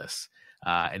probably kill this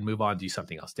and move on, do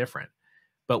something else different.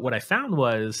 But what I found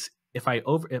was if I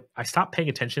stopped paying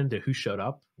attention to who showed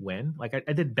up when, like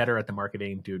I did better at the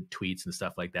marketing, do tweets and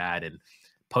stuff like that, and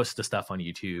post the stuff on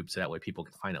YouTube so that way people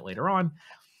can find it later on.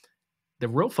 The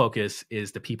real focus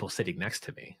is the people sitting next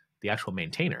to me, the actual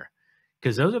maintainer,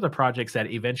 because those are the projects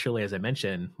that eventually, as I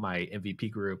mentioned, my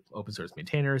MVP group, open source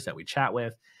maintainers that we chat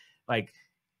with, like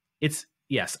it's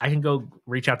yes, I can go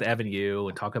reach out to Evan Yu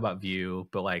and talk about Vue,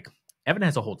 but like Evan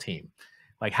has a whole team.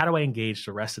 Like, how do I engage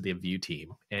the rest of the Vue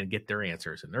team and get their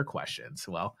answers and their questions?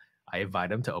 Well, I invite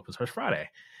them to Open Source Friday.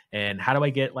 And how do I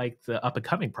get like the up and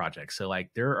coming projects? So like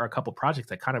there are a couple projects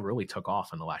that kind of really took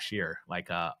off in the last year, like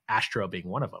Astro being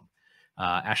one of them.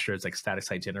 Astro is like static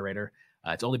site generator.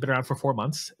 It's only been around for 4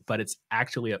 months, but it's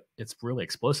actually it's really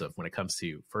explosive when it comes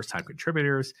to first time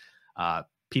contributors,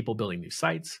 people building new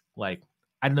sites. Like,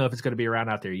 I don't know if it's going to be around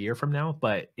out there a year from now,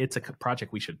 but it's a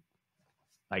project we should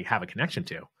like have a connection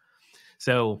to.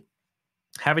 So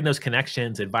having those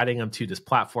connections, inviting them to this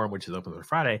platform, which is Open Source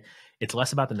Friday, it's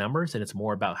less about the numbers and it's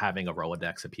more about having a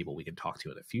Rolodex of people we can talk to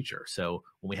in the future. So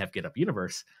when we have GitHub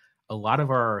Universe, a lot of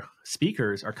our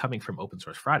speakers are coming from Open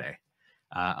Source Friday.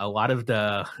 A lot of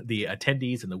the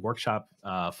attendees and the workshop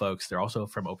folks, they're also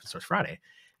from Open Source Friday.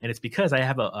 And it's because I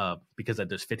have because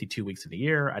there's 52 weeks in a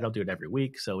year. I don't do it every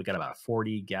week. So we got about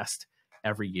 40 guests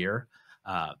every year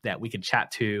that we can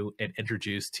chat to and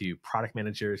introduce to product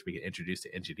managers. We can introduce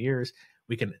to engineers.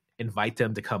 We can invite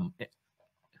them to come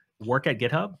work at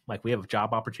GitHub. Like, we have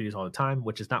job opportunities all the time,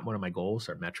 which is not one of my goals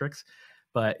or metrics.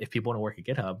 But if people want to work at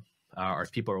GitHub or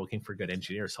if people are looking for good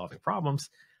engineers solving problems,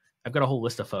 I've got a whole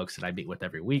list of folks that I meet with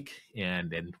every week, and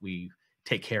then we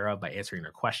take care of by answering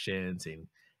their questions and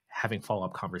having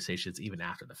follow-up conversations even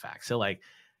after the fact. So like,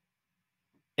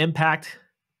 impact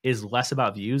is less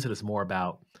about views. It is more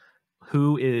about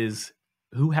who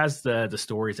has the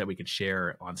stories that we could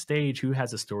share on stage, who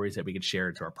has the stories that we could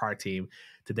share to our product team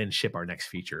to then ship our next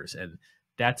features. And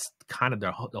that's kind of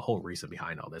the whole reason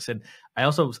behind all this. And I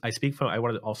want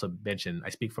to also mention, I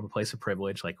speak from a place of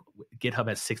privilege. Like, GitHub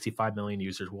has 65 million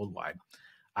users worldwide.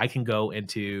 I can go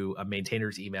into a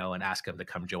maintainer's email and ask them to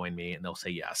come join me, and they'll say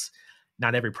yes.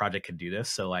 Not every project can do this.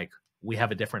 So like, we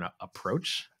have a different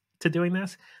approach to doing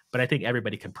this, but I think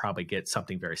everybody can probably get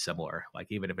something very similar. Like,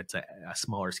 even if it's a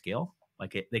smaller scale,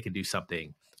 like they can do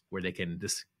something where they can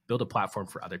just build a platform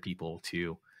for other people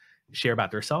to share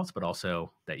about themselves, but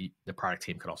also that the product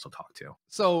team could also talk to.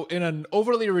 So in an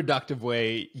overly reductive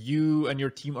way, you and your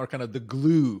team are kind of the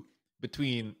glue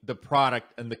between the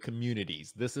product and the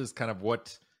communities. This is kind of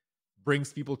what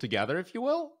brings people together, if you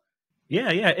will. Yeah.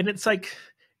 And it's like,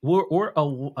 we're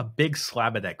a big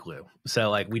slab of that glue.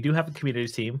 So like, we do have a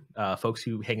communities team, folks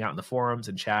who hang out in the forums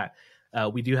and chat.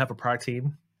 We do have a product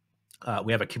team.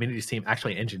 We have a communities team,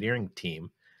 actually an engineering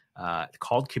team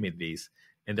called Communities.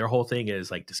 And their whole thing is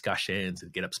like discussions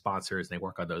and GitHub sponsors. And they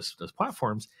work on those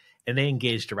platforms, and they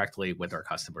engage directly with our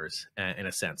customers in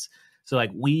a sense. So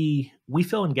like, we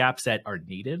fill in gaps that are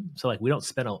needed. So like, we don't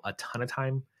spend a ton of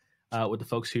time with the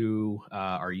folks who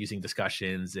are using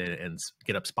discussions and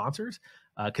GitHub sponsors,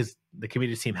 because the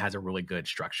community team has a really good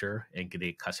structure and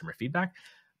getting customer feedback.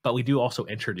 But we do also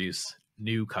introduce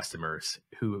new customers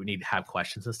who need to have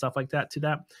questions and stuff like that to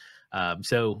that.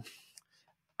 So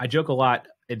I joke a lot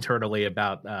internally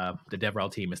about the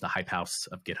DevRel team is the hype house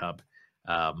of GitHub.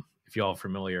 If you all are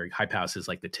familiar, hype house is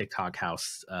like the TikTok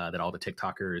house that all the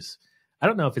TikTokers, I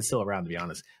don't know if it's still around, to be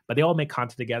honest, but they all make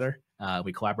content together.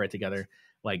 We collaborate together.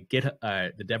 Like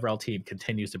the DevRel team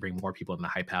continues to bring more people in the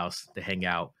hype house to hang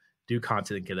out, do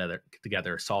content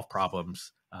together, solve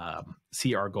problems,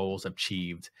 see our goals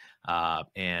achieved,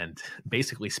 and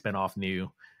basically spin off new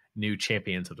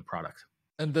champions of the product.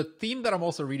 And the theme that I'm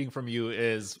also reading from you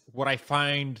is what I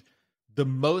find the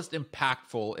most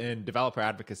impactful in developer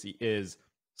advocacy is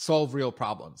solve real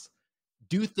problems.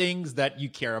 Do things that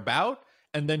you care about,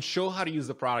 and then show how to use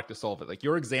the product to solve it. Like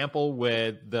your example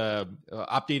with the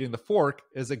updating the fork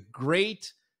is a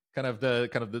great kind of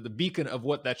the beacon of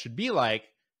what that should be like,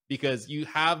 because you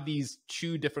have these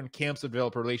two different camps of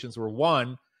developer relations, where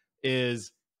one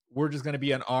is, we're just going to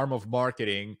be an arm of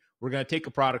marketing. We're going to take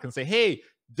a product and say, hey,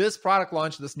 this product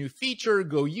launched this new feature,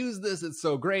 go use this, it's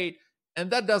so great.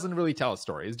 And that doesn't really tell a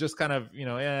story. It's just kind of,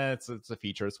 it's a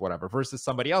feature, it's whatever. Versus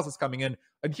somebody else is coming in,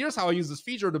 and here's how I use this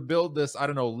feature to build this, I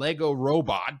don't know, Lego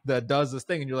robot that does this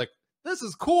thing. And you're like, this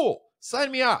is cool,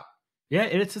 sign me up. Yeah,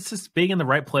 it's just being in the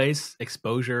right place,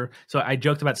 exposure. So I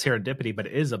joked about serendipity, but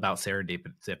it is about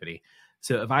serendipity.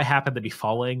 So if I happen to be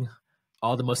following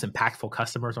all the most impactful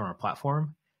customers on our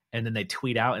platform, and then they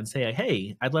tweet out and say,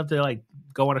 hey, I'd love to like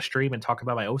go on a stream and talk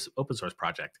about my open source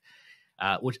project,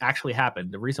 which actually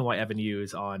happened. The reason why Evan Yu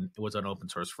was on Open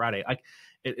Source Friday.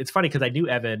 It's funny because I knew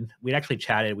Evan. We'd actually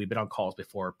chatted. We'd been on calls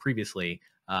before previously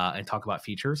and talk about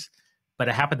features. But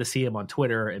I happened to see him on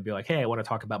Twitter and be like, hey, I want to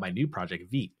talk about my new project,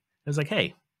 Veep. I was like,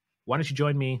 hey, why don't you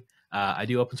join me? I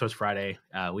do Open Source Friday.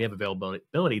 We have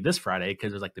availability this Friday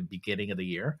because it was like the beginning of the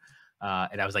year.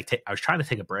 And I was like, I was trying to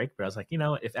take a break, but I was like,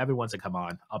 if Evan wants to come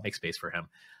on, I'll make space for him.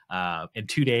 In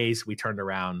 2 days, we turned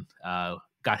around,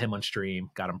 got him on stream,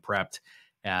 got him prepped,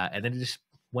 and then it just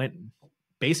went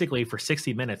basically for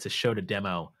 60 minutes. It showed a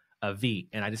demo of Veet,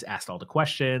 and I just asked all the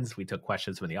questions. We took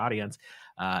questions from the audience,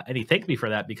 and he thanked me for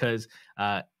that because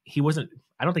he wasn't.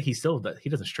 I don't think he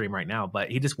doesn't stream right now,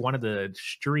 but he just wanted to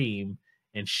stream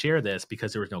and share this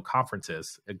because there was no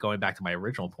conferences. Going back to my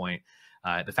original point,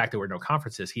 the fact that there were no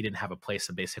conferences, he didn't have a place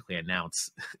to basically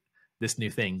announce this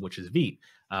new thing, which is Veet,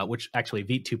 which actually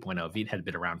Veet 2.0. Veet had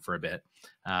been around for a bit,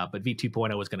 but Veet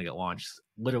 2.0 was going to get launched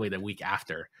literally the week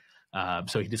after.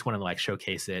 So he just wanted to like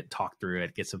showcase it, talk through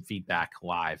it, get some feedback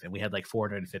live. And we had like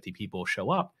 450 people show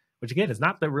up, which again is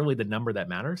not really the number that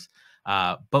matters.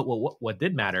 But what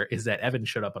did matter is that Evan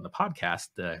showed up on the podcast,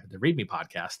 the README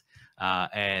podcast,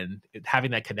 and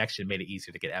having that connection made it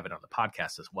easier to get Evan on the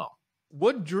podcast as well.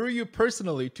 What drew you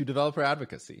personally to developer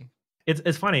advocacy?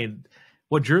 It's funny.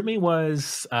 What drew me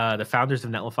was the founders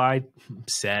of Netlify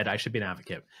said I should be an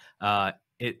advocate. I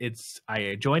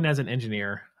joined as an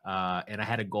engineer, and I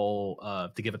had a goal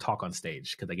to give a talk on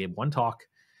stage because I gave one talk,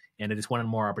 and I just wanted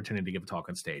more opportunity to give a talk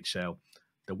on stage. So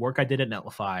the work I did at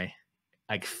Netlify,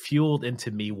 like fueled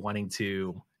into me wanting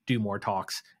to do more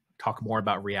talks, talk more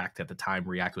about React. At the time,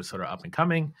 React was sort of up and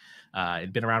coming.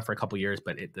 It'd been around for a couple of years,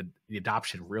 but the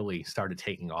adoption really started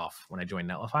taking off when I joined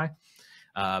Netlify.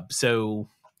 So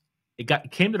it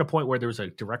came to the point where there was a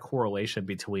direct correlation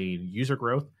between user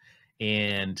growth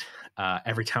and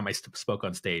every time I spoke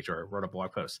on stage or wrote a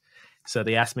blog post. So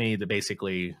they asked me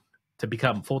to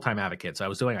become full-time advocate. So I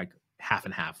was doing like half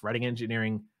and half, writing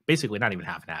engineering, basically not even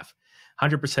half and half,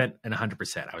 100% and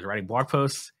 100%. I was writing blog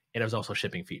posts and I was also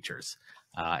shipping features.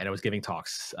 And I was giving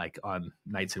talks like on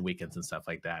nights and weekends and stuff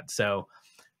like that. So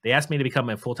they asked me to become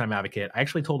a full-time advocate. I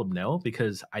actually told them no,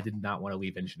 because I did not want to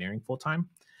leave engineering full-time.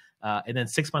 And then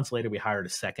 6 months later, we hired a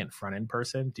second front-end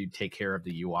person to take care of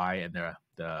the UI and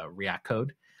the React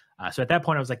code. So at that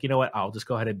point, I was like, you know what? I'll just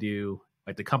go ahead and do,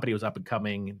 like, the company was up and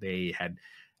coming. They had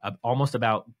almost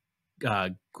about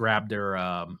grabbed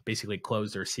their, basically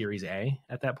closed their Series A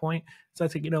at that point. So I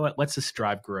said, you know what? Let's just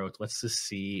drive growth. Let's just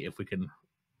see if we can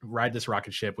ride this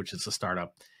rocket ship, which is a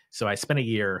startup. So I spent a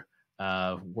year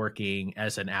working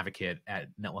as an advocate at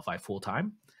Netlify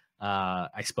full-time.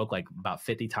 I spoke like about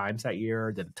 50 times that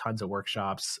year, did tons of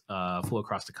workshops, flew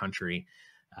across the country.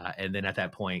 And then at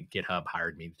that point, GitHub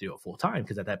hired me to do it full time,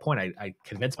 because at that point, I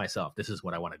convinced myself this is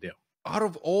what I want to do. Out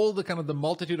of all the kind of the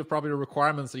multitude of probably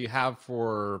requirements that you have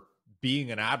for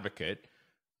being an advocate,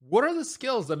 what are the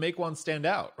skills that make one stand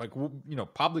out? Like,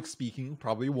 public speaking,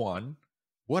 probably one.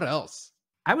 What else?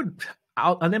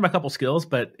 I'll name a couple skills,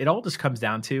 but it all just comes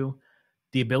down to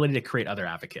the ability to create other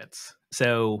advocates.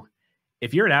 So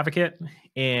if you're an advocate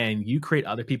and you create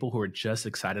other people who are just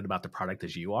excited about the product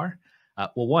as you are,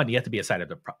 well, one, you have to be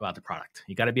excited about the product.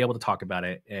 You got to be able to talk about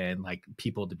it and like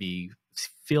people to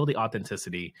feel the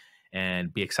authenticity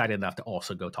and be excited enough to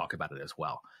also go talk about it as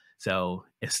well. So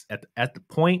it's at the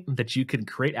point that you can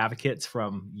create advocates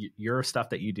from your stuff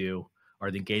that you do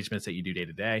or the engagements that you do day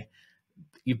to day,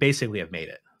 you basically have made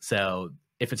it. So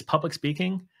if it's public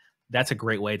speaking, that's a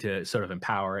great way to sort of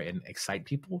empower and excite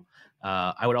people.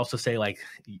 I would also say, like,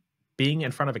 being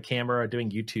in front of a camera,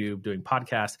 doing YouTube, doing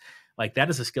podcasts, like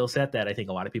that is a skill set that I think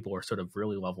a lot of people are sort of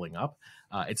really leveling up.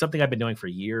 It's something I've been doing for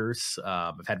years.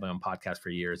 I've had my own podcast for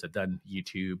years. I've done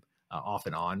YouTube off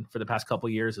and on for the past couple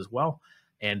of years as well.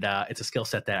 And it's a skill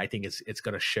set that I think it's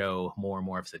going to show more and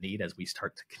more of the need as we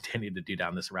start to continue to do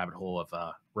down this rabbit hole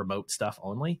of remote stuff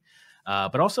only.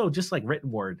 But also just like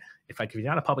written word. If you're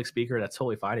not a public speaker, that's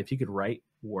totally fine. If you could write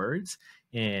words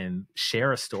and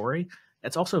share a story,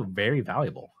 that's also very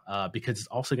valuable because it's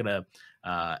also going to,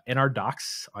 in our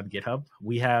docs on GitHub,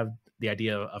 we have the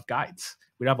idea of guides.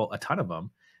 We don't have a ton of them,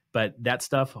 but that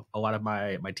stuff, a lot of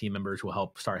my team members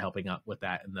will start helping out with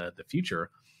that in the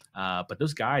future. But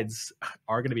those guides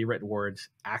are going to be written words,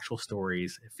 actual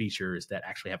stories, features that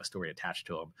actually have a story attached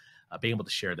to them, being able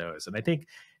to share those. And I think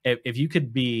if you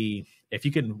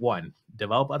can, one,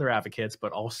 develop other advocates,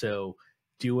 but also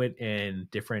do it in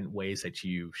different ways that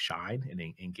you shine and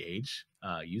engage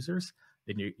users,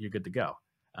 then you're good to go.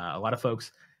 A lot of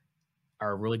folks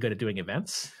are really good at doing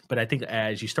events, but I think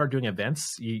as you start doing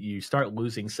events, you start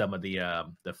losing some of the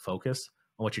focus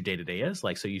on what your day-to-day is.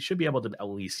 Like, so you should be able to at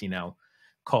least,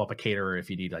 call up a caterer if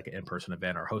you need like an in-person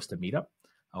event, or host a meetup,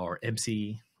 or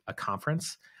MC a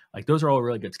conference. Like, those are all a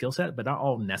really good skill set, but not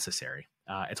all necessary.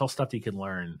 It's all stuff that you can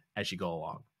learn as you go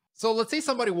along. So let's say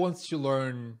somebody wants to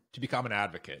learn to become an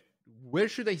advocate. Where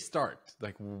should they start?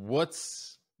 Like,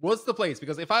 what's the place?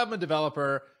 Because if I'm a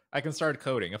developer, I can start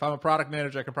coding. If I'm a product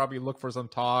manager, I can probably look for some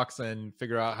talks and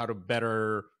figure out how to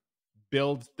better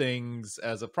build things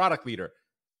as a product leader.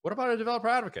 What about a developer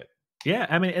advocate? Yeah,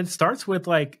 I mean, it starts with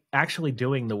like actually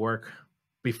doing the work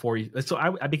before you. So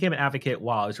I became an advocate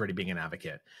while I was already being an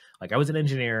advocate. Like I was an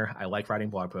engineer. I like writing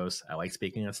blog posts. I like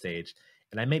speaking on stage,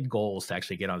 and I made goals to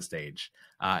actually get on stage.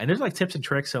 And there's like tips and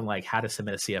tricks on like how to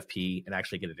submit a CFP and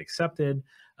actually get it accepted.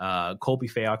 Colby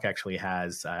Fayok actually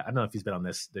has. I don't know if he's been on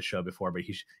this show before, but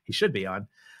he should be on.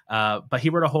 But he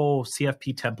wrote a whole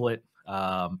CFP template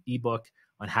ebook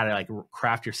on how to like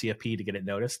craft your CFP to get it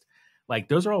noticed. Like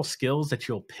those are all skills that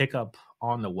you'll pick up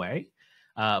on the way,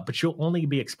 but you'll only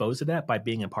be exposed to that by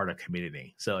being a part of a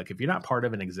community. So like if you're not part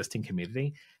of an existing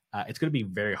community, it's going to be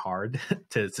very hard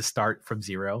to start from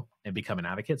zero and become an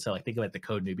advocate. So like think of like the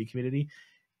code newbie community,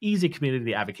 easy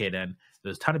community to advocate in.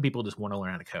 There's a ton of people just want to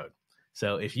learn how to code.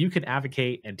 So if you can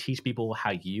advocate and teach people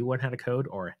how you learn how to code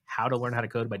or how to learn how to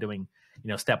code by doing,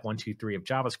 step 1, 2, 3 of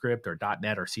JavaScript or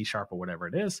 .NET or C# or whatever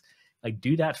it is, like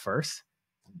do that first.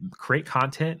 Create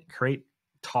content, create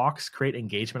talks, create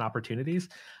engagement opportunities.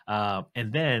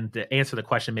 And then to answer the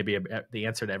question, maybe the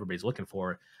answer that everybody's looking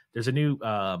for, there's a new,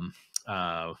 I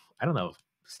don't know,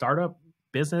 startup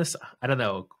business, I don't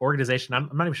know, organization. I'm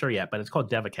not even sure yet, but it's called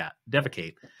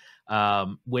Devocate,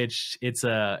 which it's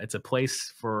a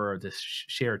place for to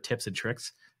share tips and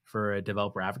tricks for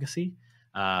developer advocacy.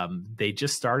 They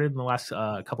just started in the last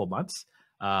couple months.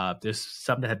 There's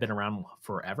some that have been around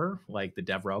forever, like the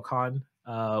DevRelCon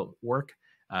work.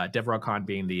 DevRelCon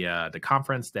being the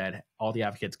conference that all the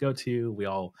advocates go to. We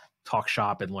all talk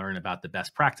shop and learn about the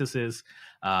best practices.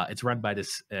 It's run by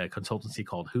this consultancy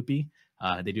called Hoopy.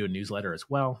 They do a newsletter as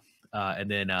well. And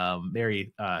then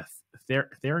Mary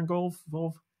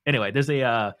Theringolf. Anyway, there's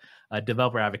a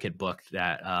developer advocate book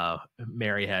that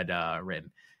Mary had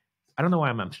written. I don't know why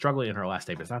I'm struggling in her last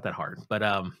name. It's not that hard, but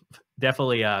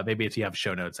definitely maybe if you have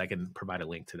show notes, I can provide a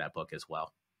link to that book as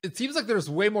well. It seems like there's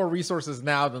way more resources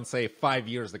now than say 5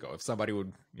 years ago. If somebody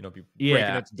would, be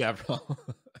breaking into DevRel.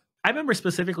 I remember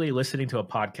specifically listening to a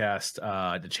podcast,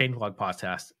 the Changelog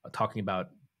podcast, talking about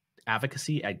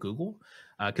advocacy at Google,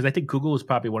 because I think Google is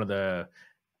probably one of the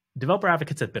developer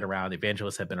advocates that have been around.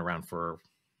 Evangelists have been around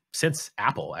since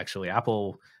Apple. Actually,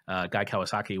 Apple Guy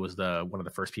Kawasaki was one of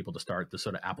the first people to start the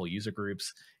sort of Apple user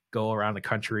groups, go around the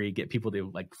country, get people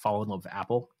to like fall in love with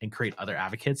Apple and create other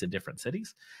advocates in different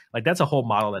cities. Like that's a whole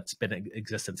model that's been in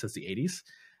existence since the 80s.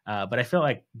 But I feel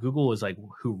like Google is like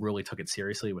who really took it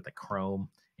seriously with the Chrome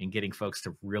and getting folks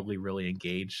to really, really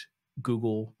engage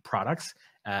Google products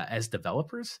as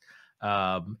developers.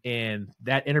 And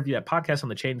that interview, that podcast on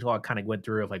the Changelog kind of went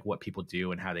through of like what people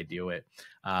do and how they do it.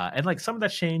 And like some of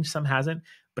that's changed, some hasn't.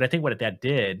 But I think what that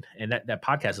did, and that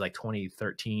podcast is like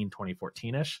 2013,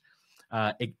 2014-ish,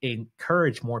 it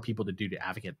encouraged more people to do the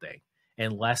advocate thing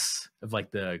and less of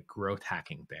like the growth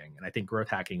hacking thing. And I think growth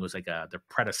hacking was like the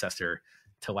predecessor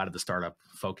to a lot of the startup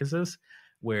focuses,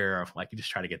 where like you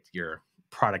just try to get your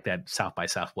product at South by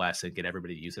Southwest and get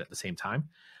everybody to use it at the same time.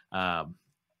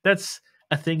 That's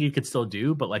a thing you could still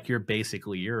do, but like if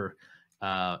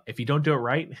you don't do it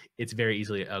right, it's very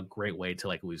easily a great way to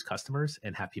like lose customers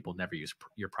and have people never use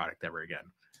your product ever again.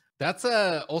 That's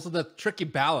also the tricky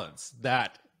balance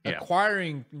that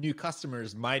acquiring new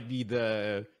customers might be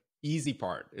the easy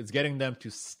part. It's getting them to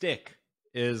stick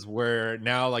is where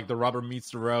now like the rubber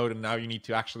meets the road, and now you need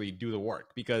to actually do the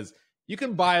work, because you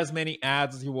can buy as many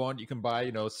ads as you want. You can buy,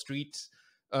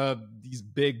 these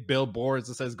big billboards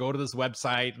that says go to this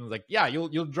website, and like, yeah,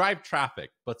 you'll drive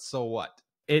traffic, but so what?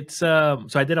 It's so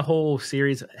I did a whole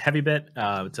series, Heavy Bit.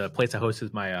 It's a place I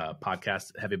hosted my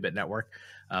podcast, Heavy Bit Network,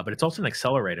 but it's also an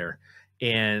accelerator.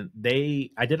 And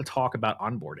I did a talk about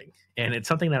onboarding, and it's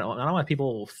something that not a lot of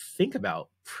people think about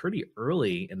pretty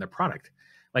early in the product.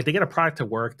 Like they get a product to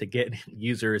work, to get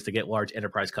users, to get large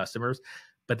enterprise customers,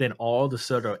 but then all the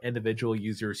sort of individual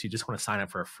users who just want to sign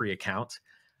up for a free account.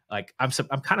 Like I'm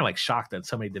kind of like shocked that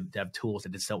so many dev tools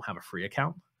that just don't have a free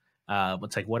account.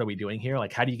 It's like, what are we doing here?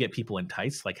 Like, how do you get people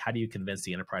enticed? Like, how do you convince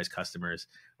the enterprise customers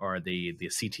or the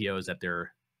CTOs that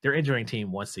their engineering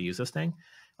team wants to use this thing?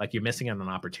 Like, you're missing out on an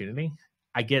opportunity.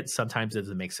 I get sometimes it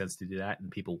doesn't make sense to do that,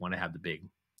 and people want to have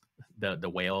the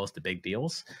whales, the big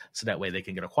deals, so that way they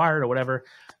can get acquired or whatever.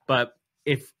 But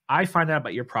if I find out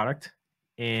about your product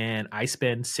and I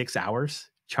spend 6 hours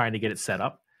trying to get it set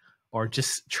up or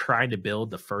just trying to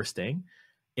build the first thing,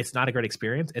 it's not a great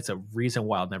experience. It's a reason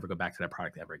why I'll never go back to that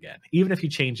product ever again. Even if you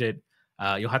change it,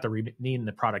 you'll have to rename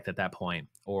the product at that point,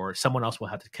 or someone else will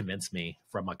have to convince me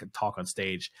from like a talk on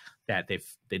stage that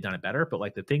they've done it better. But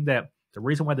like the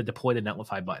reason why the deploy to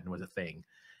Netlify button was a thing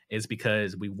is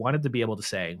because we wanted to be able to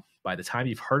say, by the time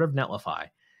you've heard of Netlify,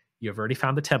 You've already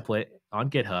found the template on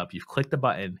GitHub. You've clicked the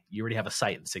button. You already have a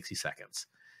site in 60 seconds.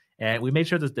 And we made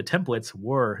sure that the templates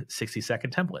were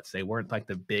 60-second templates. They weren't like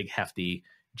the big, hefty,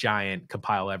 giant,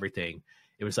 compile everything.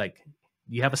 It was like,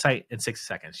 you have a site in 60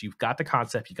 seconds. You've got the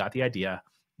concept. You got the idea.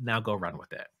 Now go run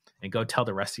with it. And go tell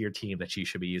the rest of your team that you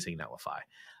should be using Netlify.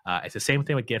 It's the same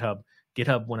thing with GitHub.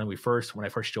 GitHub, when I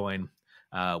first joined,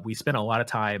 we spent a lot of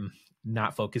time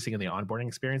not focusing on the onboarding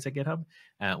experience at GitHub.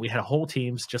 We had whole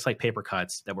teams, just like paper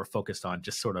cuts, that were focused on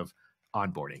just sort of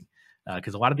onboarding.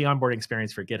 Because a lot of the onboarding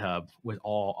experience for GitHub was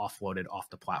all offloaded off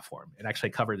the platform. And actually,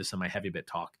 I covered this in my heavy bit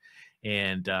talk.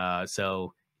 And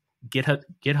so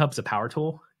GitHub's a power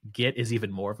tool. Git is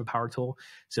even more of a power tool.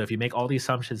 So if you make all the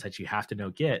assumptions that you have to know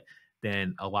Git,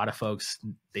 then a lot of folks,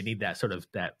 they need that sort of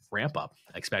that ramp up,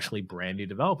 especially brand new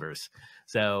developers.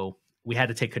 So we had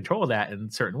to take control of that in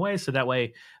certain ways. So that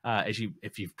way,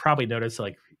 if you've probably noticed,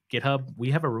 like GitHub, we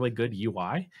have a really good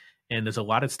UI, and there's a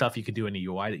lot of stuff you could do in the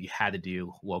UI that you had to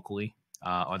do locally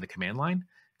on the command line,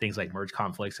 things like merge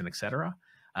conflicts and et cetera,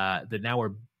 that now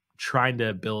we're trying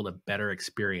to build a better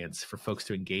experience for folks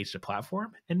to engage the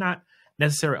platform and not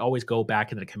necessarily always go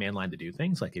back into the command line to do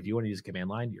things. Like if you want to use a command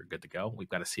line, you're good to go. We've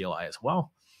got a CLI as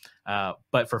well.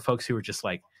 But for folks who are just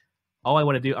like, all I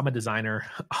want to do, I'm a designer.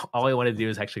 All I want to do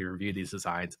is actually review these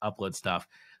designs, upload stuff.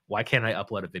 Why can't I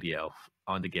upload a video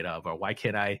onto GitHub? Or why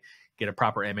can't I get a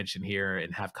proper image in here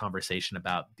and have conversation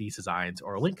about these designs,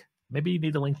 or a link? Maybe you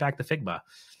need to link back to Figma.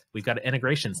 We've got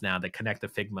integrations now that connect the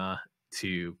Figma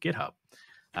to GitHub.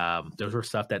 Those were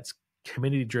stuff that's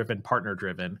community driven, partner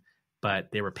driven,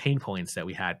 but they were pain points that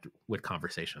we had with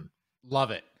conversation.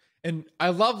 Love it. And I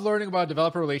love learning about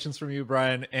developer relations from you,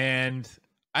 Brian. And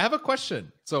I have a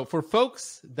question. So for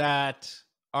folks that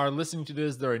are listening to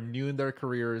this, they're new in their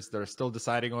careers, they're still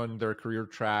deciding on their career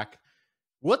track,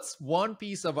 what's one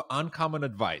piece of uncommon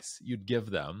advice you'd give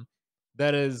them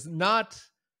that is not,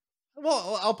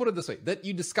 well, I'll put it this way, that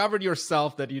you discovered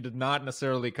yourself, that you did not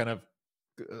necessarily kind of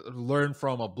learn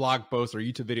from a blog post or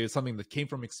YouTube video, something that came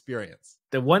from experience?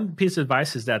 The one piece of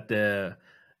advice is that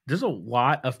there's a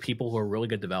lot of people who are really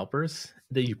good developers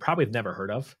that you probably have never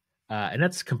heard of. And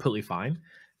that's completely fine.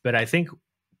 But I think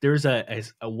there's a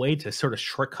way to sort of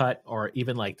shortcut, or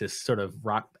even like this sort of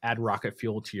add rocket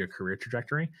fuel to your career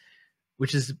trajectory,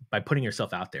 which is by putting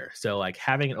yourself out there. So like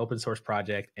having an open source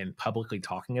project and publicly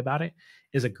talking about it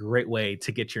is a great way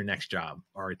to get your next job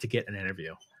or to get an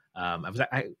interview.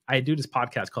 I do this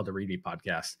podcast called the Read Me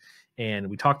Podcast, and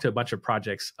we talked to a bunch of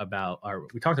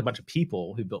we talked to a bunch of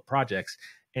people who built projects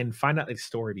and find out the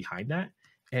story behind that.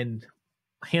 And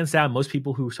hands down, most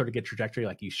people who sort of get trajectory,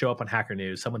 like you show up on Hacker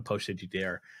News, someone posted you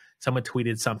there, someone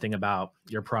tweeted something about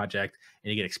your project, and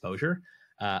you get exposure.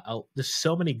 There's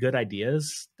so many good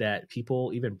ideas that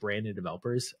people, even brand new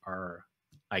developers, are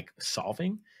like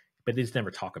solving, but they just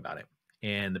never talk about it.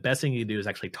 And the best thing you do is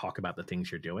actually talk about the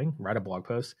things you're doing. Write a blog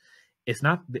post. It's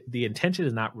not, the intention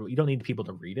is not, you don't need people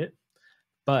to read it.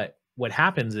 But what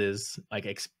happens is, like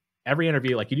every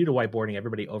interview, like you do the whiteboarding,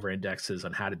 everybody over indexes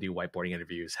on how to do whiteboarding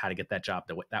interviews, how to get that job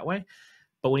that way.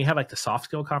 But when you have like the soft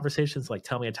skill conversations, like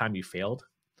tell me a time you failed.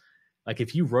 Like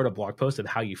if you wrote a blog post of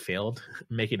how you failed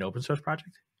making an open source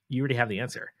project, you already have the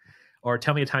answer. Or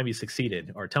tell me a time you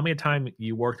succeeded, or tell me a time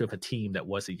you worked with a team that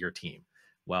wasn't your team.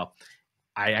 Well,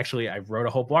 I wrote a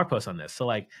whole blog post on this. So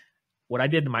like what I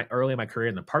did early in my career,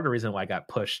 and the part of the reason why I got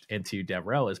pushed into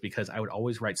DevRel is because I would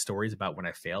always write stories about when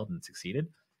I failed and succeeded.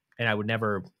 And I would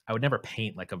never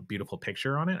paint like a beautiful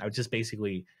picture on it. I would just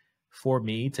basically, for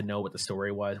me to know what the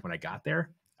story was when I got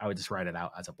there, I would just write it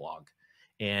out as a blog.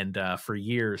 And for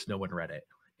years, no one read it.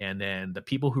 And then the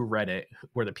people who read it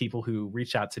were the people who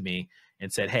reached out to me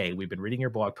and said, hey, we've been reading your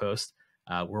blog post.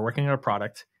 We're working on a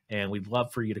product, and we'd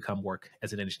love for you to come work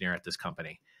as an engineer at this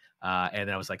company.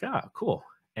 And I was like, oh, cool.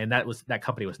 And that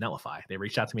company was Netlify. They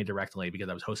reached out to me directly because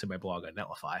I was hosting my blog on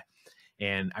Netlify.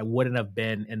 And I wouldn't have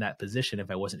been in that position if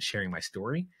I wasn't sharing my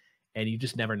story. And you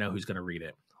just never know who's going to read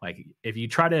it. Like if you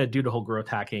try to do the whole growth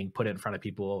hacking, put it in front of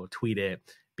people, tweet it,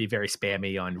 be very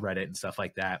spammy on Reddit and stuff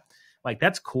like that, like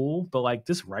that's cool, but like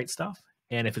just write stuff.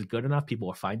 And if it's good enough, people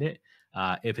will find it.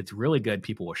 If it's really good,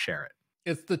 people will share it.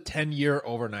 It's the 10-year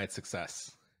overnight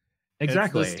success.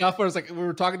 Exactly. It's the stuff where it's like, we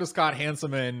were talking to Scott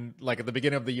Hanselman like at the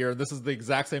beginning of the year. This is the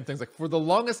exact same things. Like for the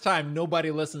longest time,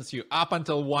 nobody listens to you up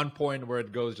until one point where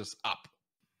it goes just up.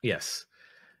 Yes.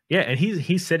 Yeah. And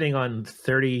he's sitting on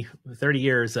 30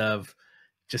 years of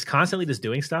just constantly just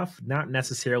doing stuff, not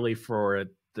necessarily for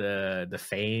the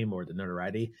fame or the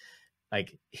notoriety.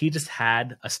 Like he just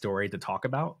had a story to talk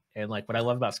about. And like what I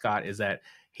love about Scott is that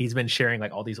he's been sharing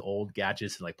like all these old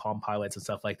gadgets and like Palm Pilots and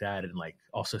stuff like that. And like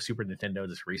also Super Nintendo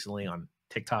just recently on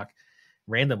TikTok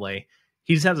randomly.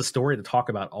 he just has a story to talk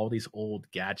about all these old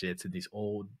gadgets and this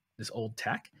old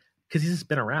tech because he's just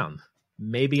been around.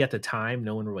 Maybe at the time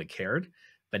no one really cared,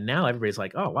 but now everybody's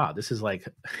like, oh wow, this is like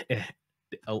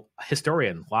a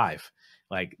historian live.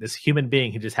 Like this human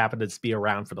being who just happened to be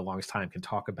around for the longest time can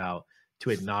talk about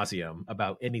to ad nauseum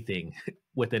about anything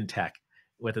within tech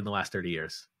within the last 30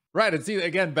 years. Right. And see,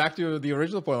 again, back to the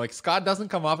original point, like Scott doesn't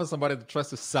come off as somebody that tries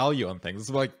to sell you on things. It's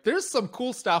like, there's some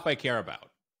cool stuff I care about.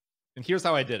 And here's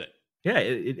how I did it. Yeah,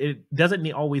 it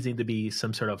doesn't always need to be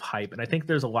some sort of hype. And I think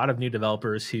there's a lot of new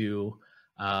developers who,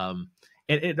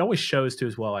 it always shows too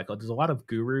as well. Like there's a lot of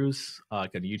gurus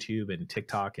like on YouTube and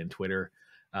TikTok and Twitter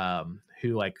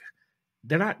who like,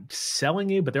 they're not selling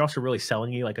you, but they're also really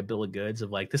selling you like a bill of goods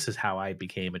of like, this is how I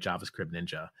became a JavaScript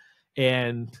ninja.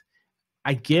 And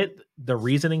I get the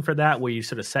reasoning for that, where you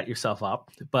sort of set yourself up,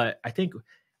 but I think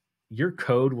your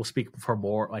code will speak for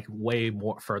more, like way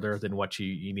more further than what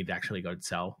you need to actually go and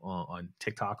sell on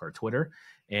TikTok or Twitter.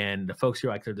 And the folks who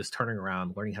are like, they're just turning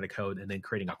around, learning how to code and then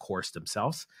creating a course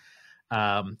themselves.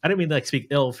 I don't mean to like speak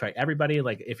ill for everybody.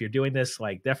 Like if you're doing this,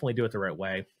 like definitely do it the right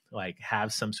way, like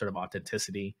have some sort of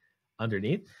authenticity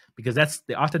underneath, because that's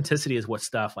the authenticity is what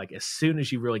stuff like as soon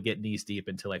as you really get knees deep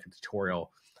into like a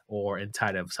tutorial or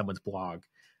inside of someone's blog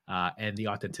and the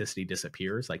authenticity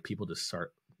disappears, like people just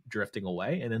start drifting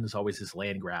away. And then there's always this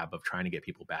land grab of trying to get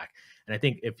people back. And I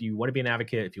think if you want to be an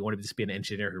advocate, if you want to just be an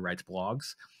engineer who writes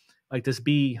blogs, like just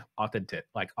be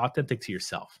authentic to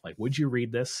yourself. Like, would you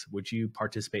read this? Would you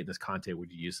participate in this content?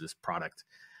 Would you use this product?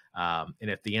 And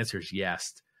if the answer is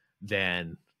yes,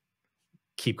 then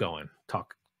keep going,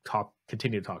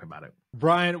 continue to talk about it.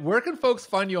 Brian, where can folks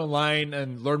find you online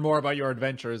and learn more about your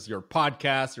adventures, your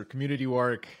podcast, your community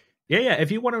work? Yeah.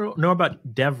 If you want to know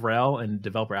about DevRel and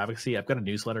developer advocacy, I've got a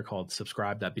newsletter called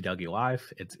subscribe.bw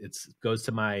Live. It goes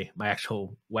to my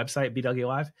actual website, BW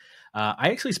Live.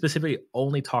 I actually specifically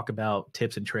only talk about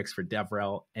tips and tricks for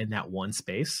DevRel in that one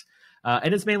space.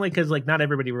 And it's mainly because like not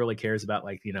everybody really cares about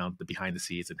like, the behind the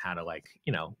scenes and how to like,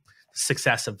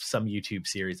 success of some YouTube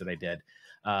series that I did.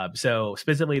 So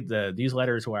specifically the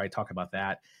newsletters where I talk about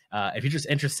that. If you're just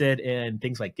interested in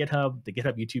things like GitHub, the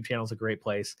GitHub YouTube channel is a great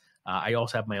place. I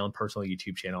also have my own personal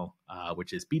YouTube channel,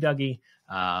 which is BDougie.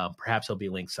 Perhaps it'll be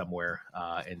linked somewhere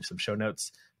in some show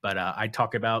notes. But I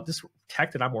talk about this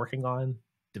tech that I'm working on,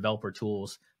 developer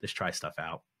tools, just try stuff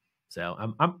out. So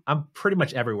I'm pretty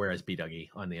much everywhere as BDougie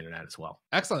on the internet as well.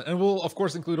 Excellent. And we'll, of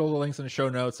course, include all the links in the show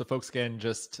notes so folks can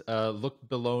just look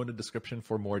below in the description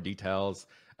for more details.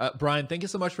 Brian, thank you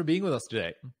so much for being with us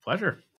today. Pleasure.